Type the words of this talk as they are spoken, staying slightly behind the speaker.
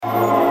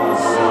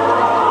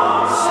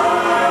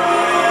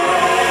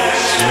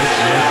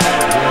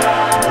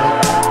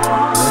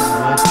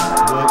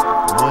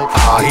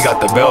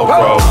the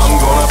Velcro. I'm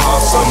gonna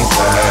pop some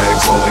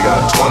tags. Only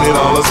got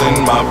 $20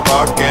 in my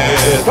pocket.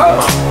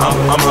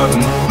 I'm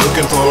hunting,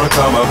 looking for a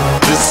come up.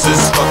 This is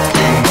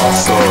fucking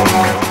awesome.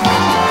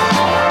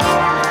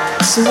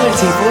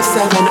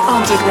 24/7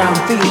 underground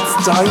beats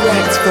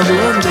direct from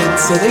London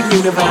to the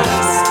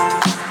universe.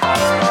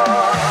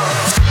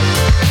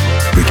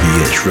 Ricky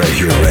H right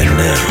here, right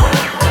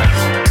now.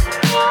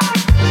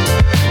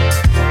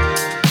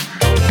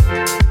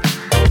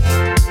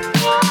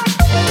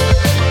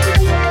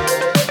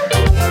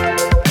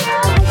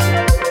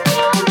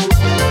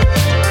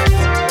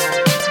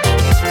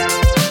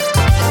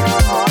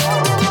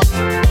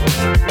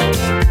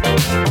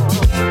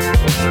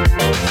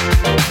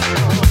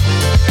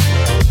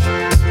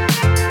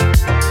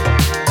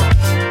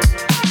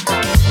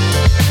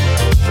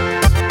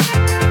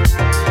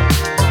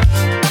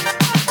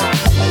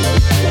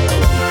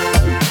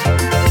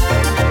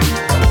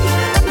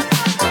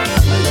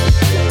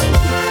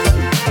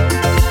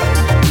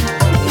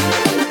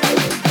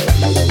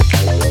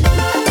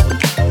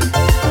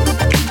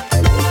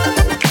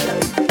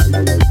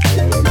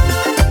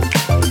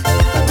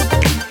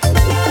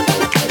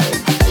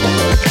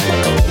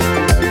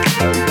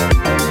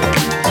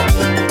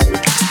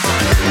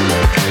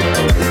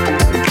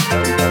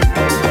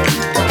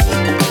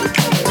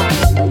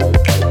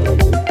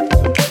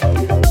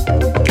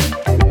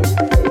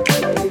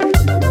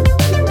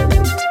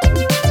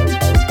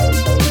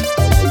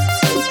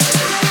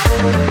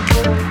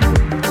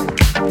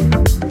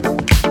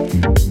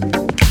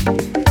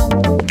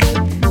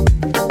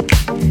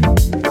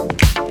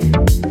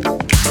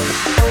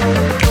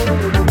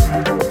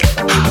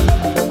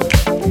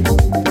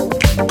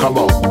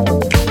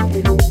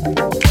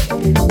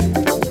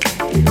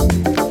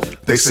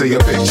 They say a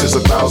picture's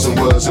 1,000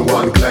 words in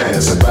one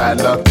glance, and bad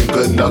luck and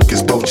good luck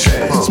is both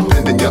chance.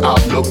 Bending your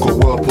outlook or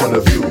world point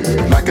of view,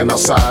 like an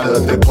outsider,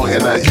 they're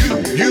pointing at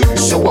you.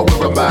 So I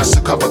wear a mask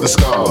to cover the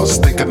scars,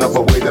 thinking of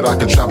a way that I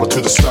can travel to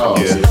the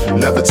stars.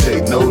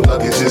 Levitate, no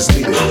luggage is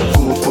needed.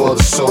 Food for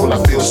the soul, I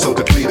feel so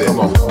depleted.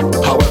 Come on.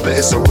 However,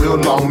 it's a real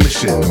long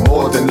mission,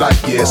 more than light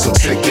years, so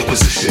take your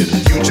position.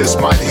 You just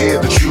might hear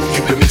the truth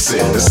you've been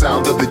missing, the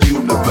sound of the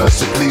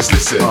universe, so please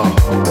listen.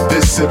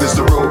 This is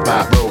the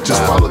roadmap.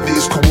 Just follow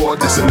these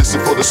coordinates and listen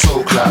for the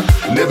soul clap.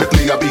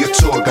 Lyrically, I'll be a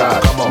tour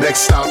guide. Come on.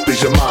 Next stop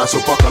is your mind, so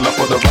buckle up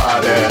for the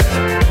ride.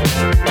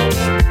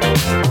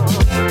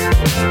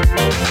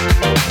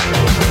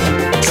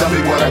 Tell me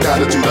what I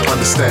gotta do to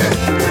understand.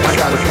 I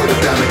gotta put it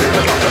down and get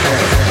the upper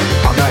hand.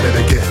 I'm at it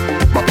again.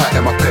 My pat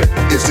and my pen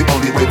is the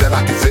only way that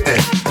I can fit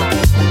in.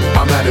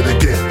 I'm at it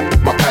again.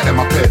 My pat and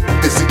my pen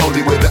is the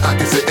only way that I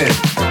can fit in.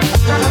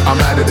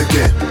 I'm at it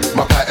again.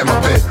 My pat and my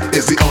pen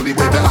is the only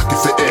way that I can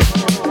fit in.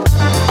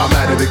 I'm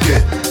at it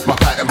again. My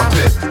pat and my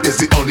pen is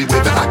the only way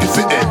that I can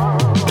fit in.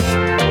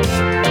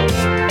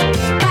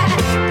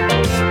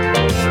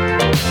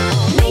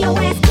 Lay your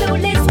ass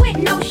clueless with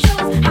no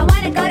shoes. I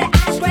wanna go to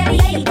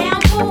Australia,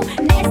 down pool.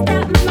 Next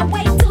stop, on my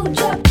way to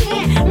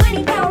Japan.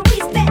 Money, power,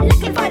 respect,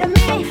 looking for the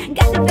man.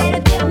 Got the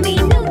better bill, me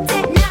new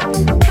tech now.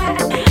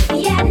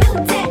 Yeah, new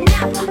tech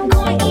now.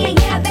 Going in,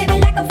 yeah, baby,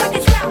 like a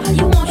fucking trout.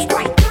 You want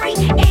strike 3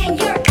 and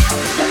you're out.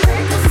 The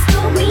bird goes to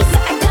school me, so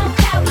I don't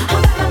doubt.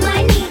 I'm about my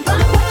money,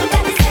 but what you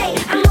got to say?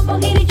 I hope I'll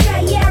get a try,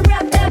 yeah, I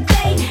rep the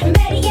bay.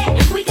 Better yet,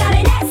 we got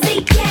it at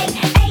CK.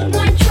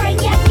 8-1 train,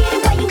 yeah, get it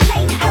while you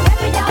late. I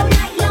rap it all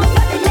night long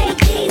for the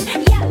ladies.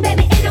 Yeah,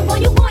 baby, and I'm on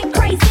you going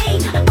crazy.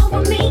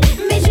 Over me,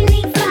 mission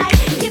need flight.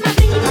 Get my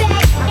thing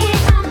back, and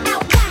I'm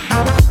out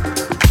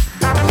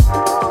wide.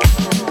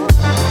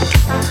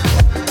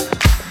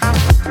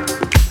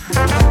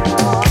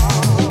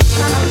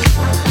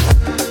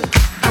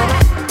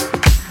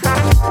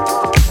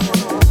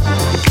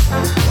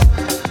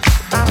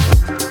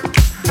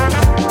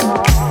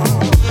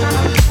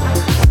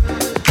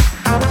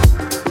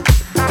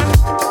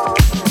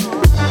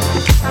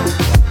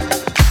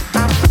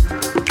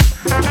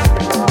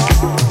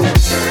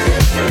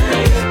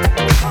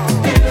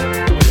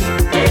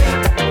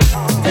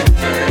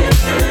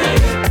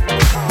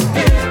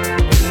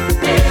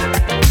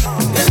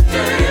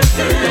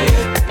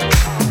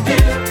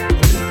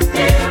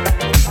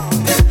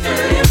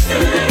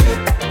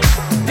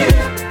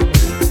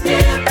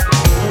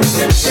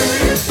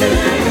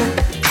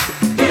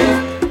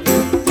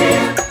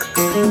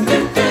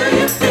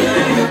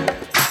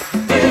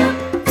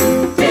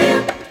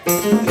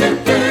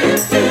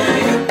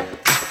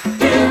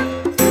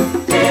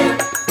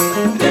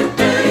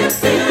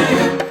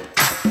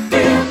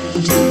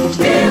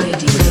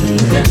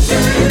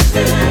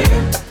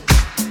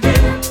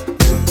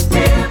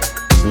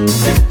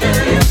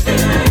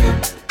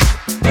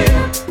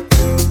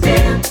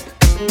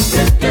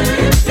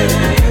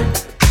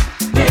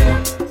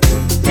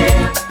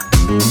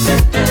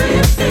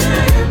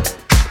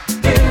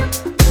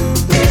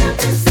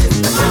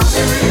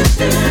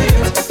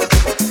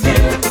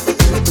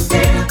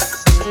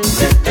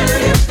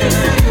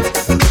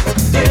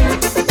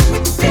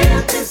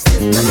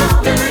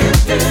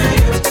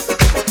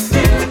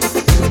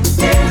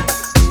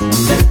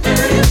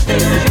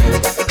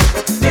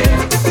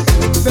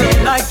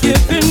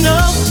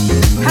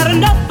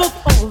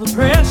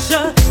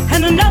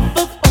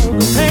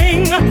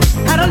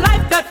 Had a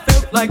life that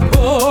felt like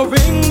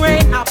pouring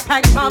rain. I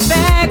packed my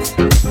bags,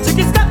 took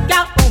a step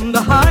out on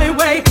the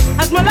highway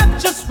as my life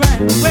just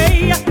ran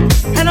away.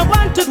 And I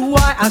wondered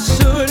why I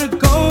should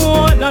go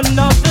on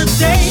another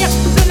day.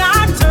 Then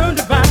I turned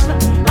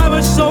around, I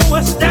was so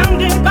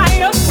astounded by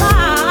your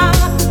smile.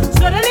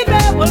 Suddenly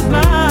there was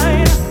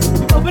light,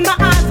 opened my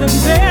eyes and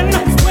then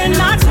when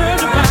I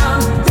turned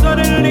around,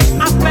 suddenly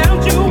I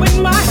found you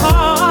in my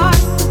heart.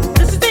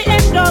 This is the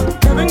end of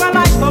tearing my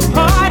life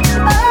apart.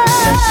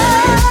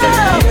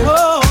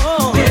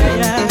 Oh,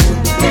 yeah.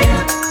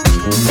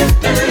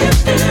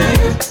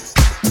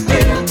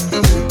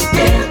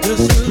 This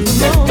is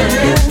the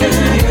moment.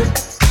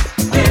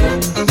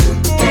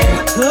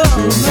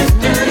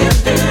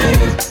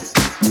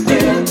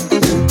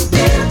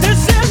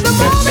 This is the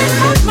moment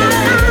of my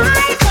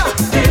life.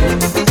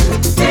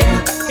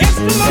 It's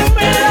the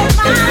moment of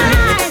my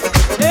life.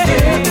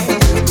 Hey.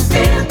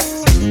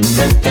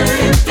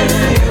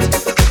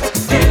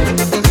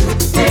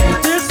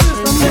 This is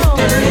the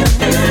moment.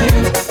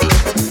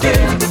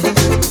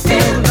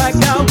 Like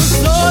I was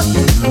lost,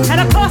 had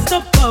a cost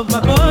above my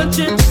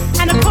budget,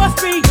 and a cost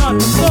beyond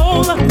the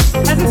soul.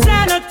 As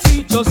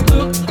insanity just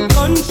took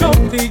control,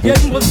 the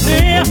end was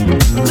near.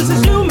 This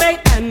is you made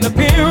an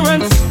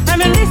appearance,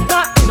 and released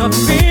my inner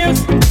fears.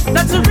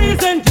 That's the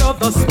reason you're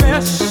the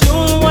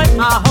special one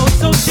I hold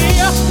so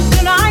dear.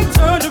 Then I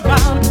turned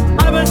around,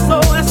 I was so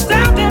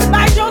astounded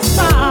by your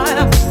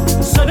smile.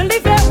 Suddenly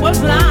there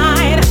was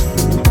light,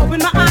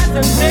 opened my eyes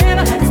and then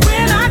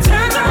when I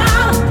turned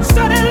around,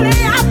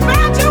 suddenly I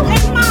found you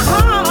in my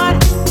heart.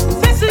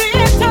 This is the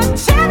end of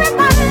tearing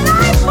my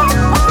life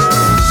apart.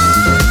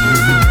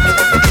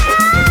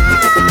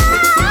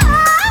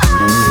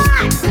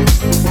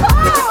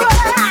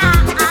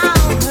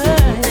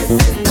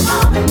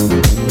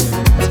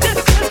 This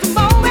is the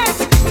moment,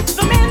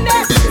 the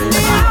minute,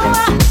 the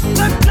hour,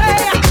 the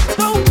day,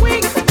 the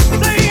week,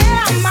 the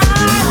year, my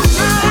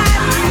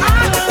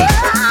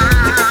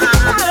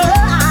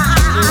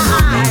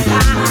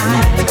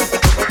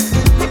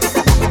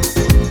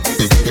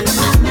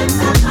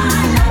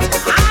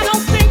I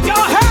don't think you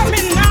heard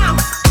me now.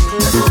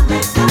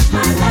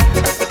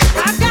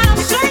 I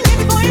gotta sing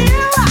it for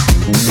you.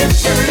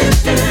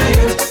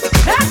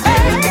 Hey,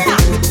 hey.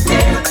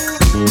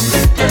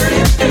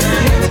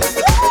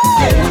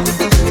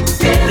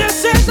 This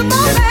is the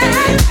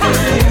moment.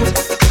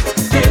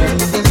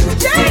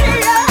 Yeah,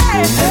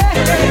 yeah.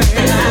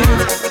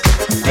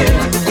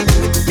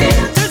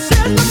 This is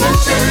the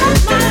moment of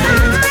my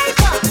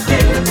life.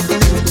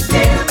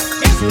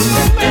 It's the moment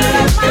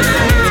of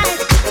my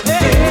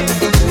life.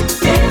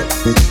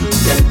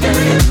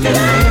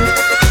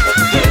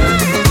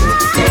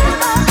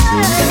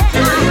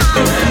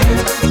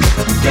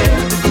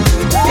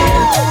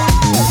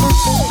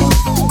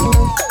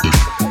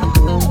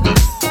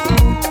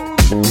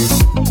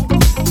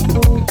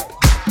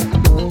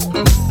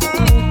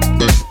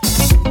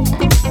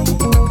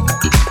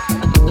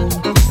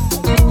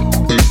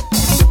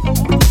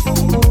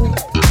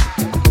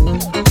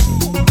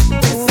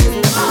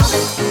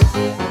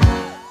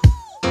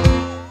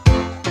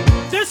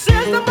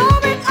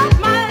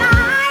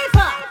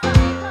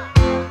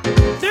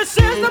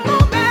 This is the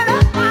moment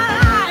of my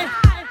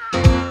life.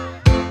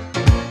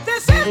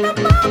 This is the moment of my life. This is the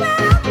moment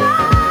of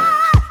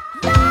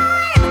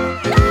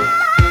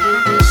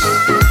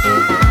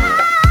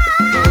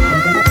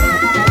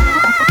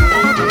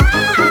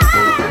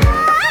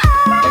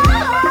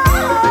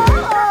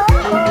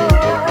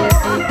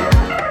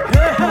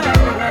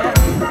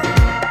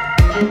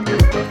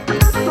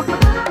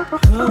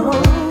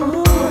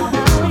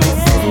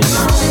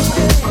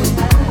my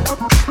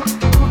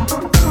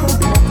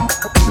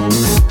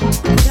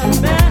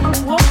young man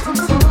who walks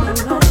into my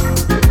life.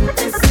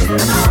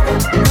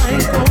 I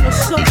ain't gonna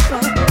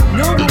suffer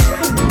no more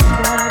from this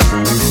life.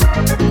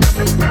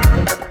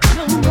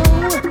 No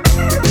more.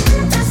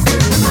 This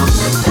is the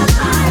moment of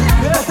my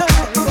life. This is the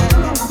moment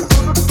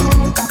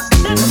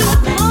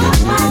of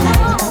my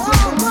life.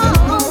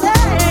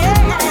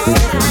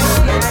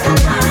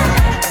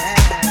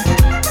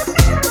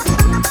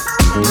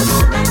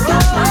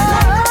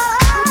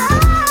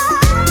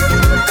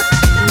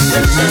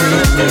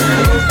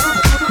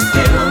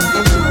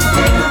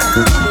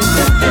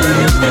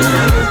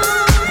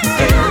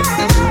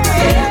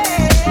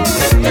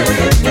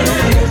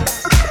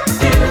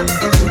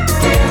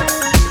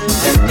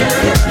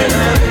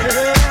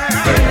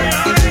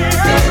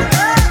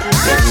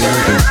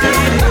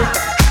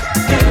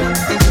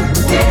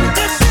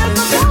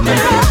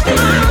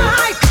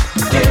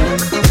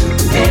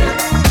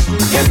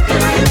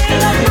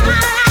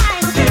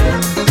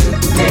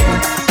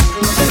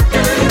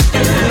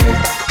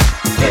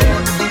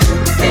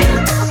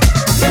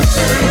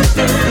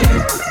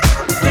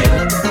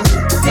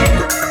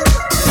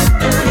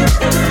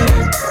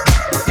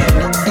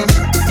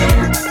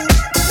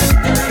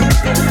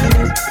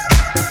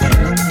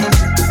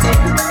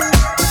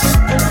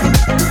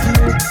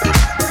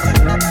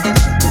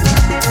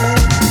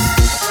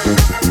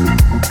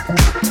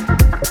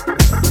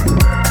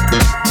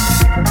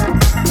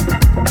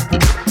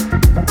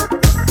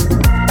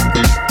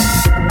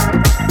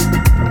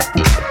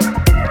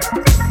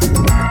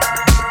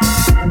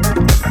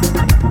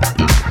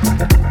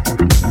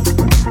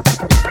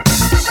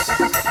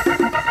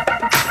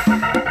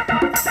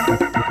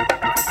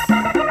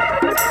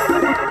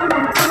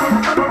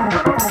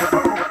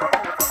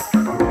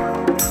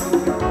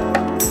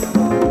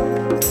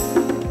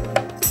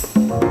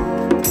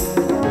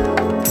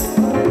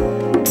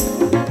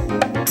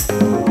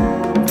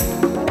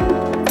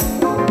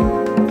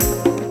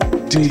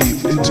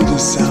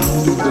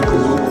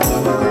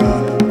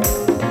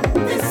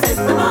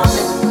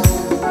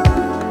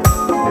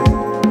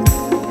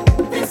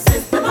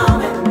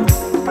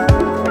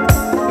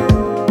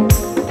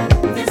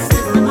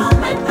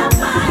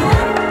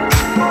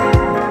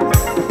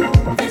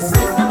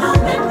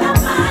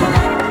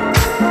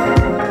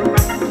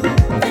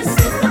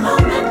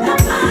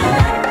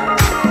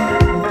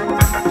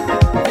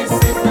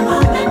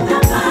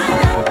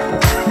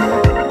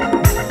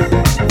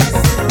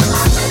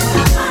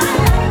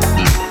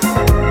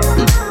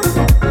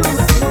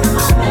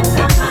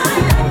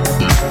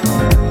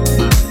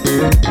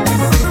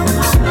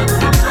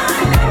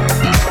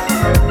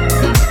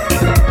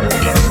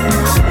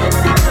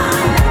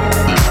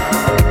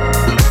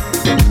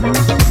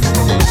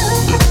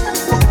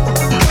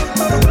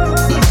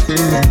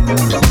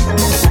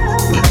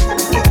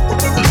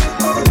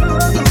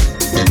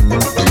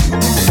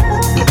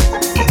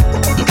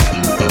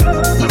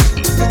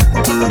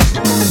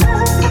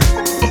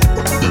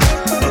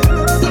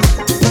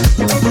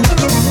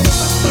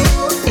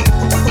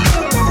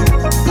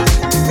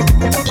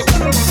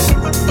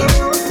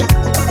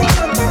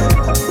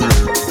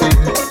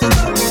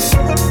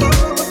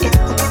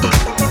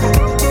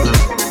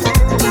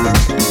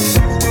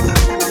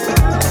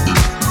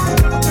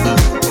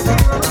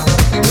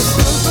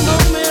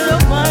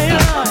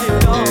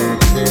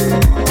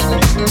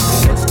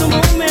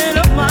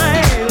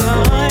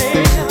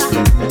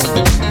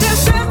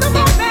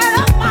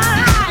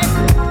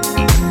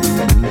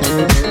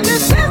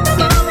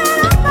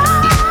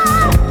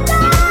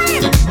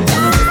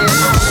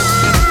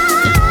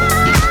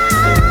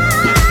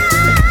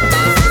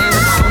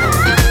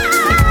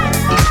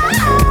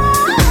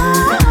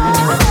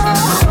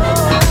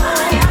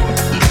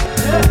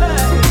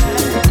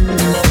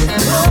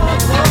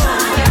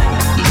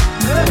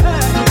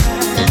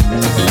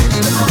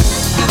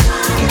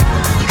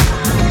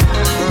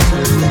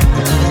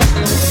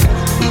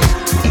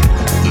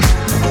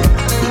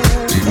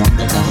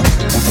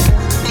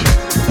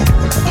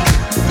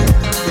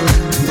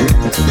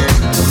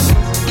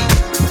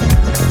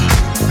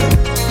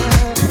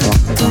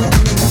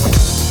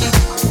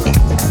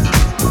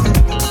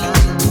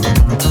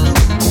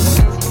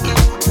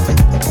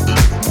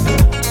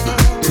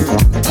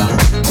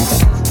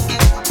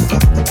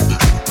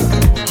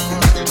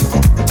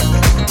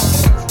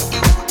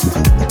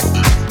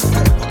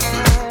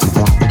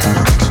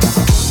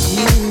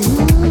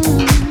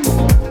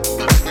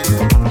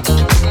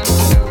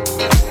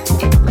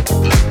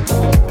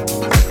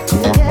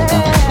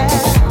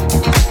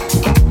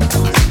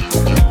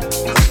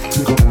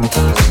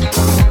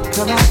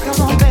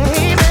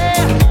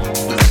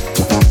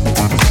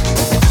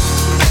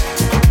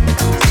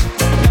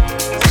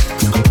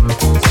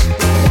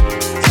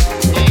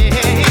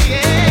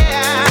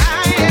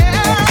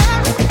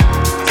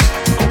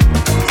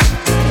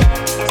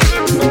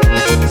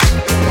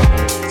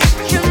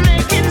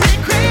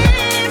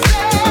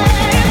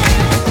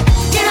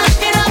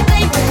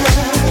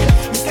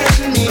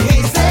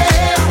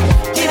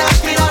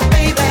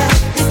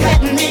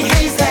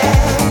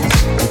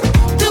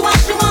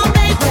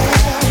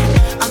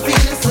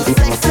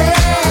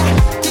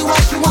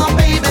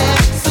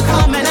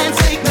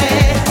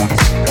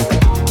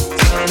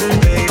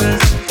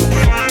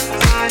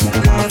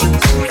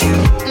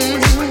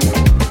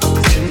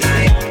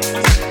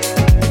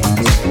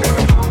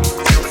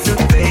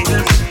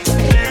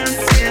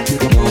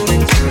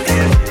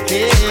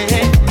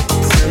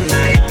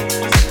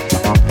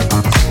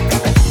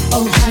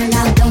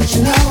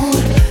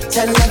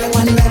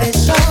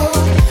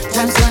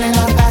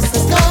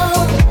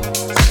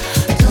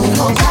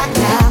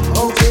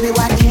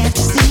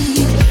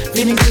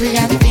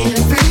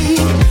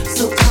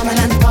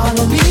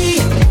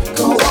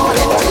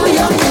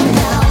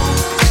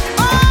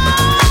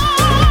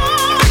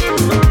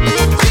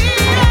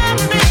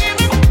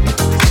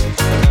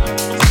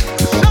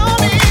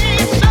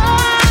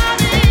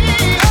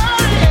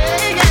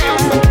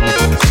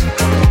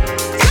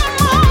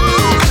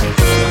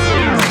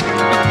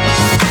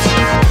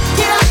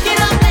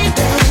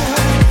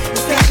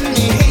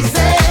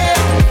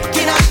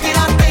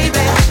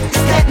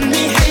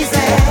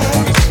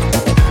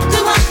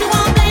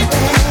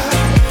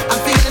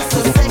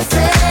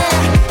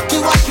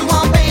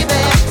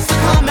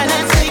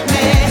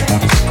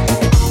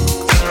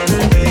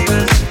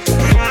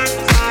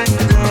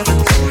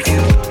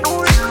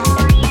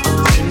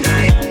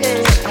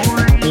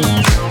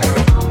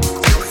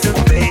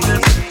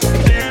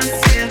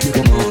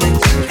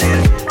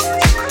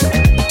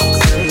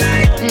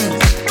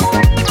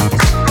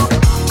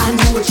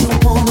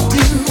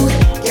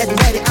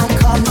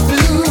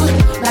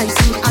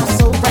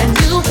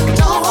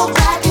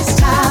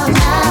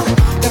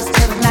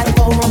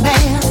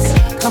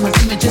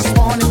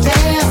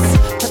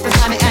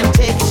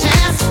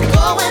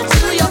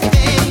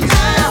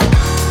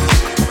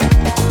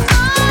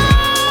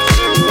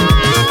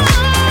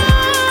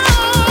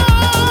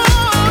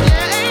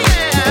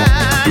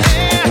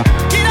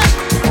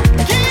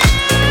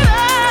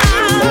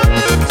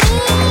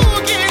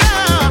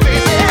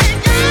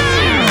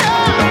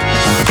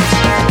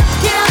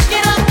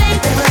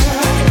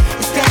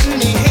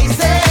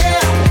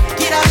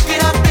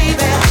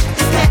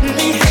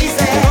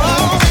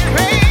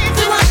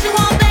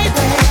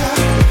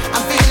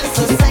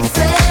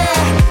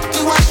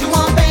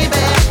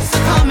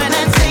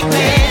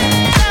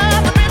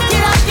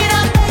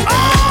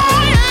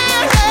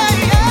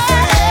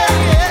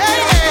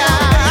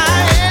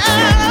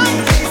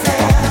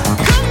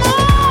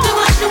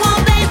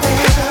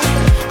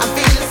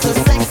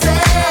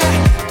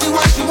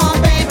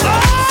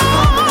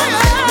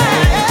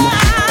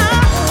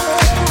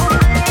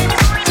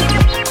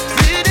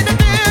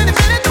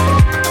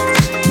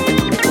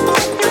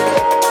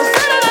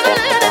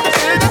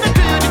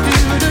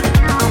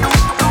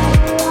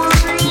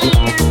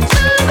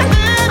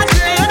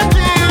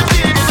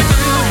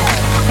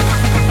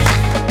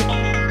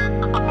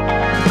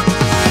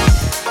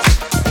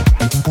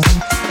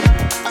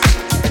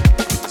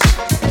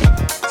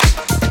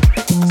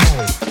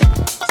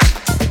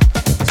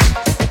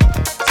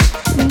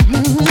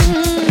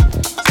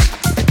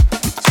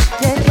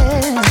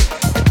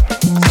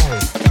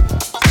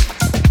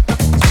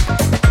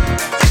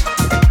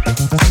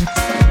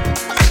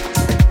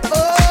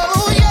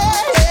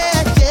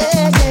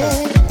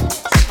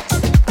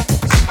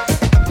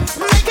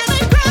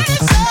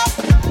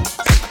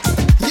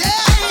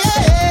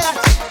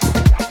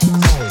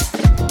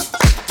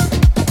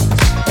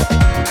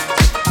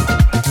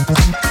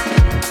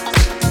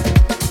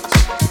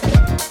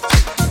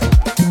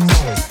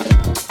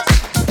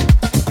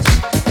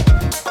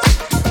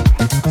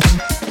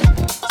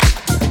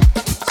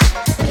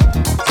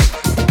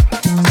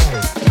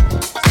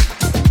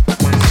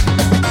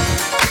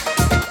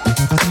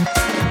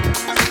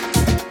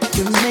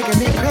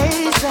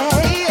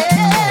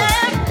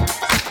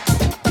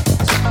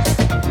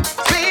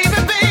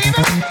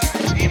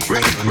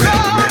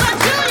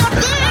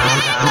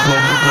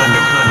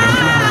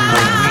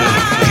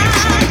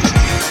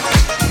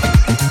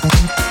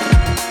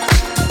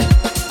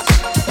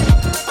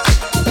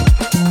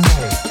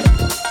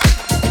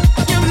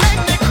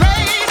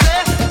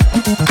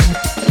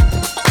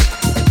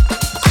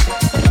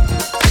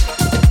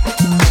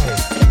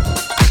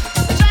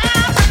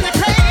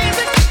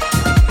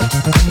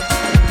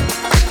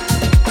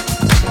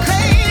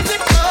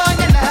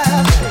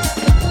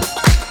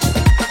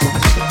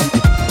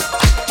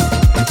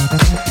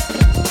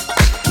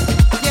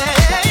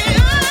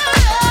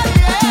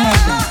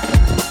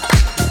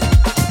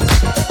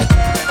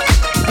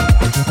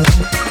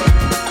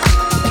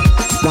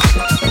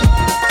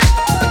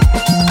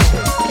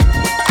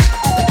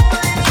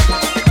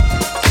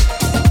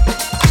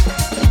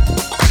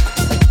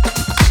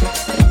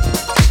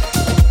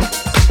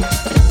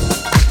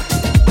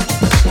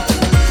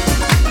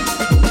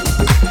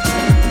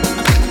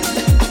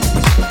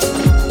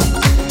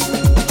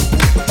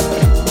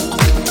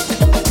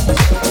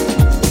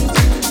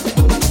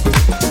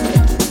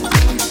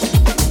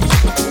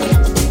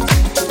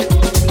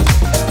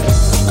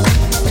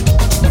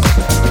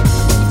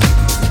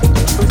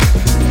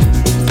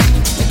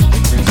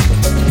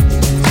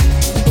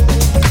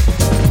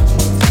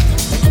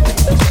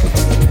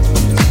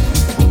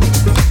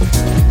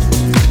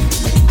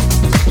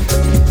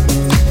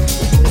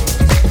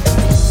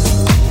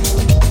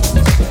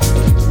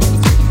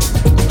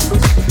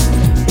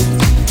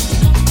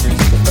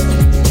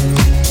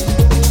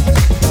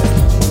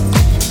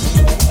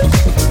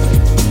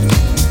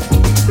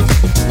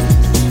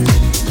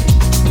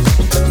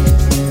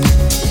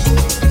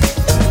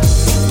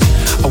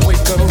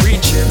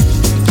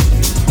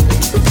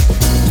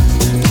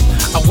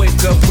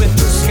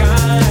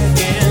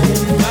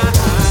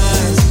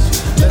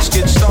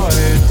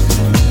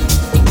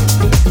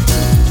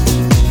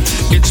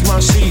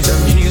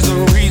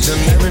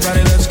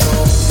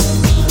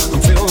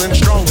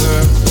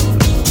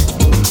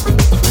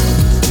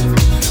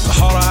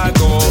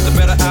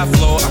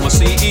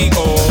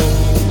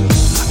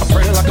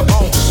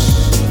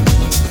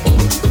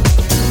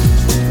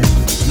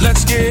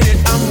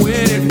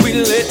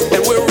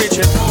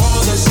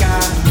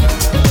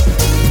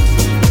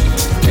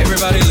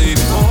 Everybody leave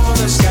for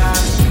the sky.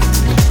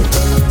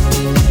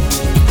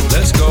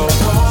 Let's go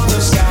for the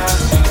sky.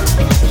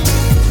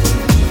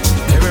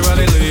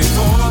 Everybody leave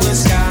for the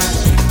sky.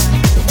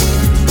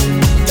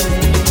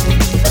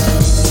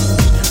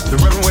 The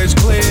runway's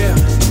clear.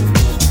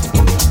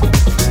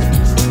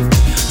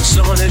 The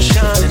sun is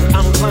shining.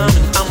 I'm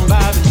climbing. I'm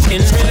vibing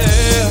in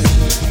midair,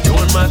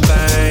 doing my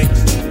thing.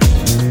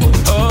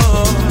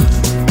 Oh,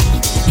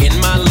 in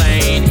my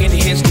lane, in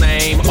his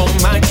name,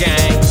 on my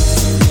gang.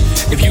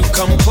 If you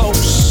come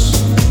close,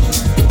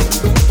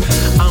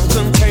 I'm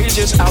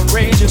contagious,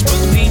 outrageous.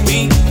 Believe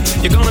me,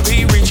 you're gonna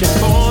be reaching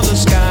for the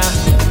sky.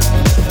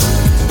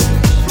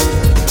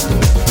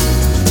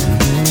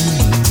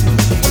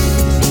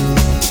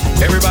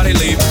 Everybody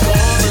leave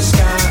for the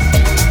sky.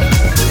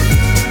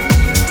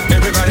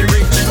 Everybody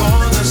reach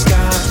for the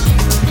sky.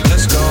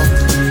 Let's go,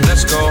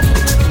 let's go.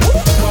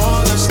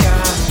 For the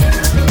sky.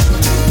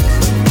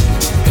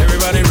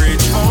 Everybody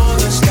reach for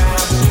the sky.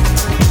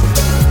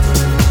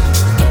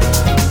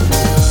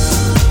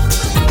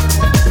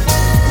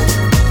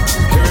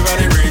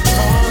 Everybody reach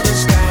for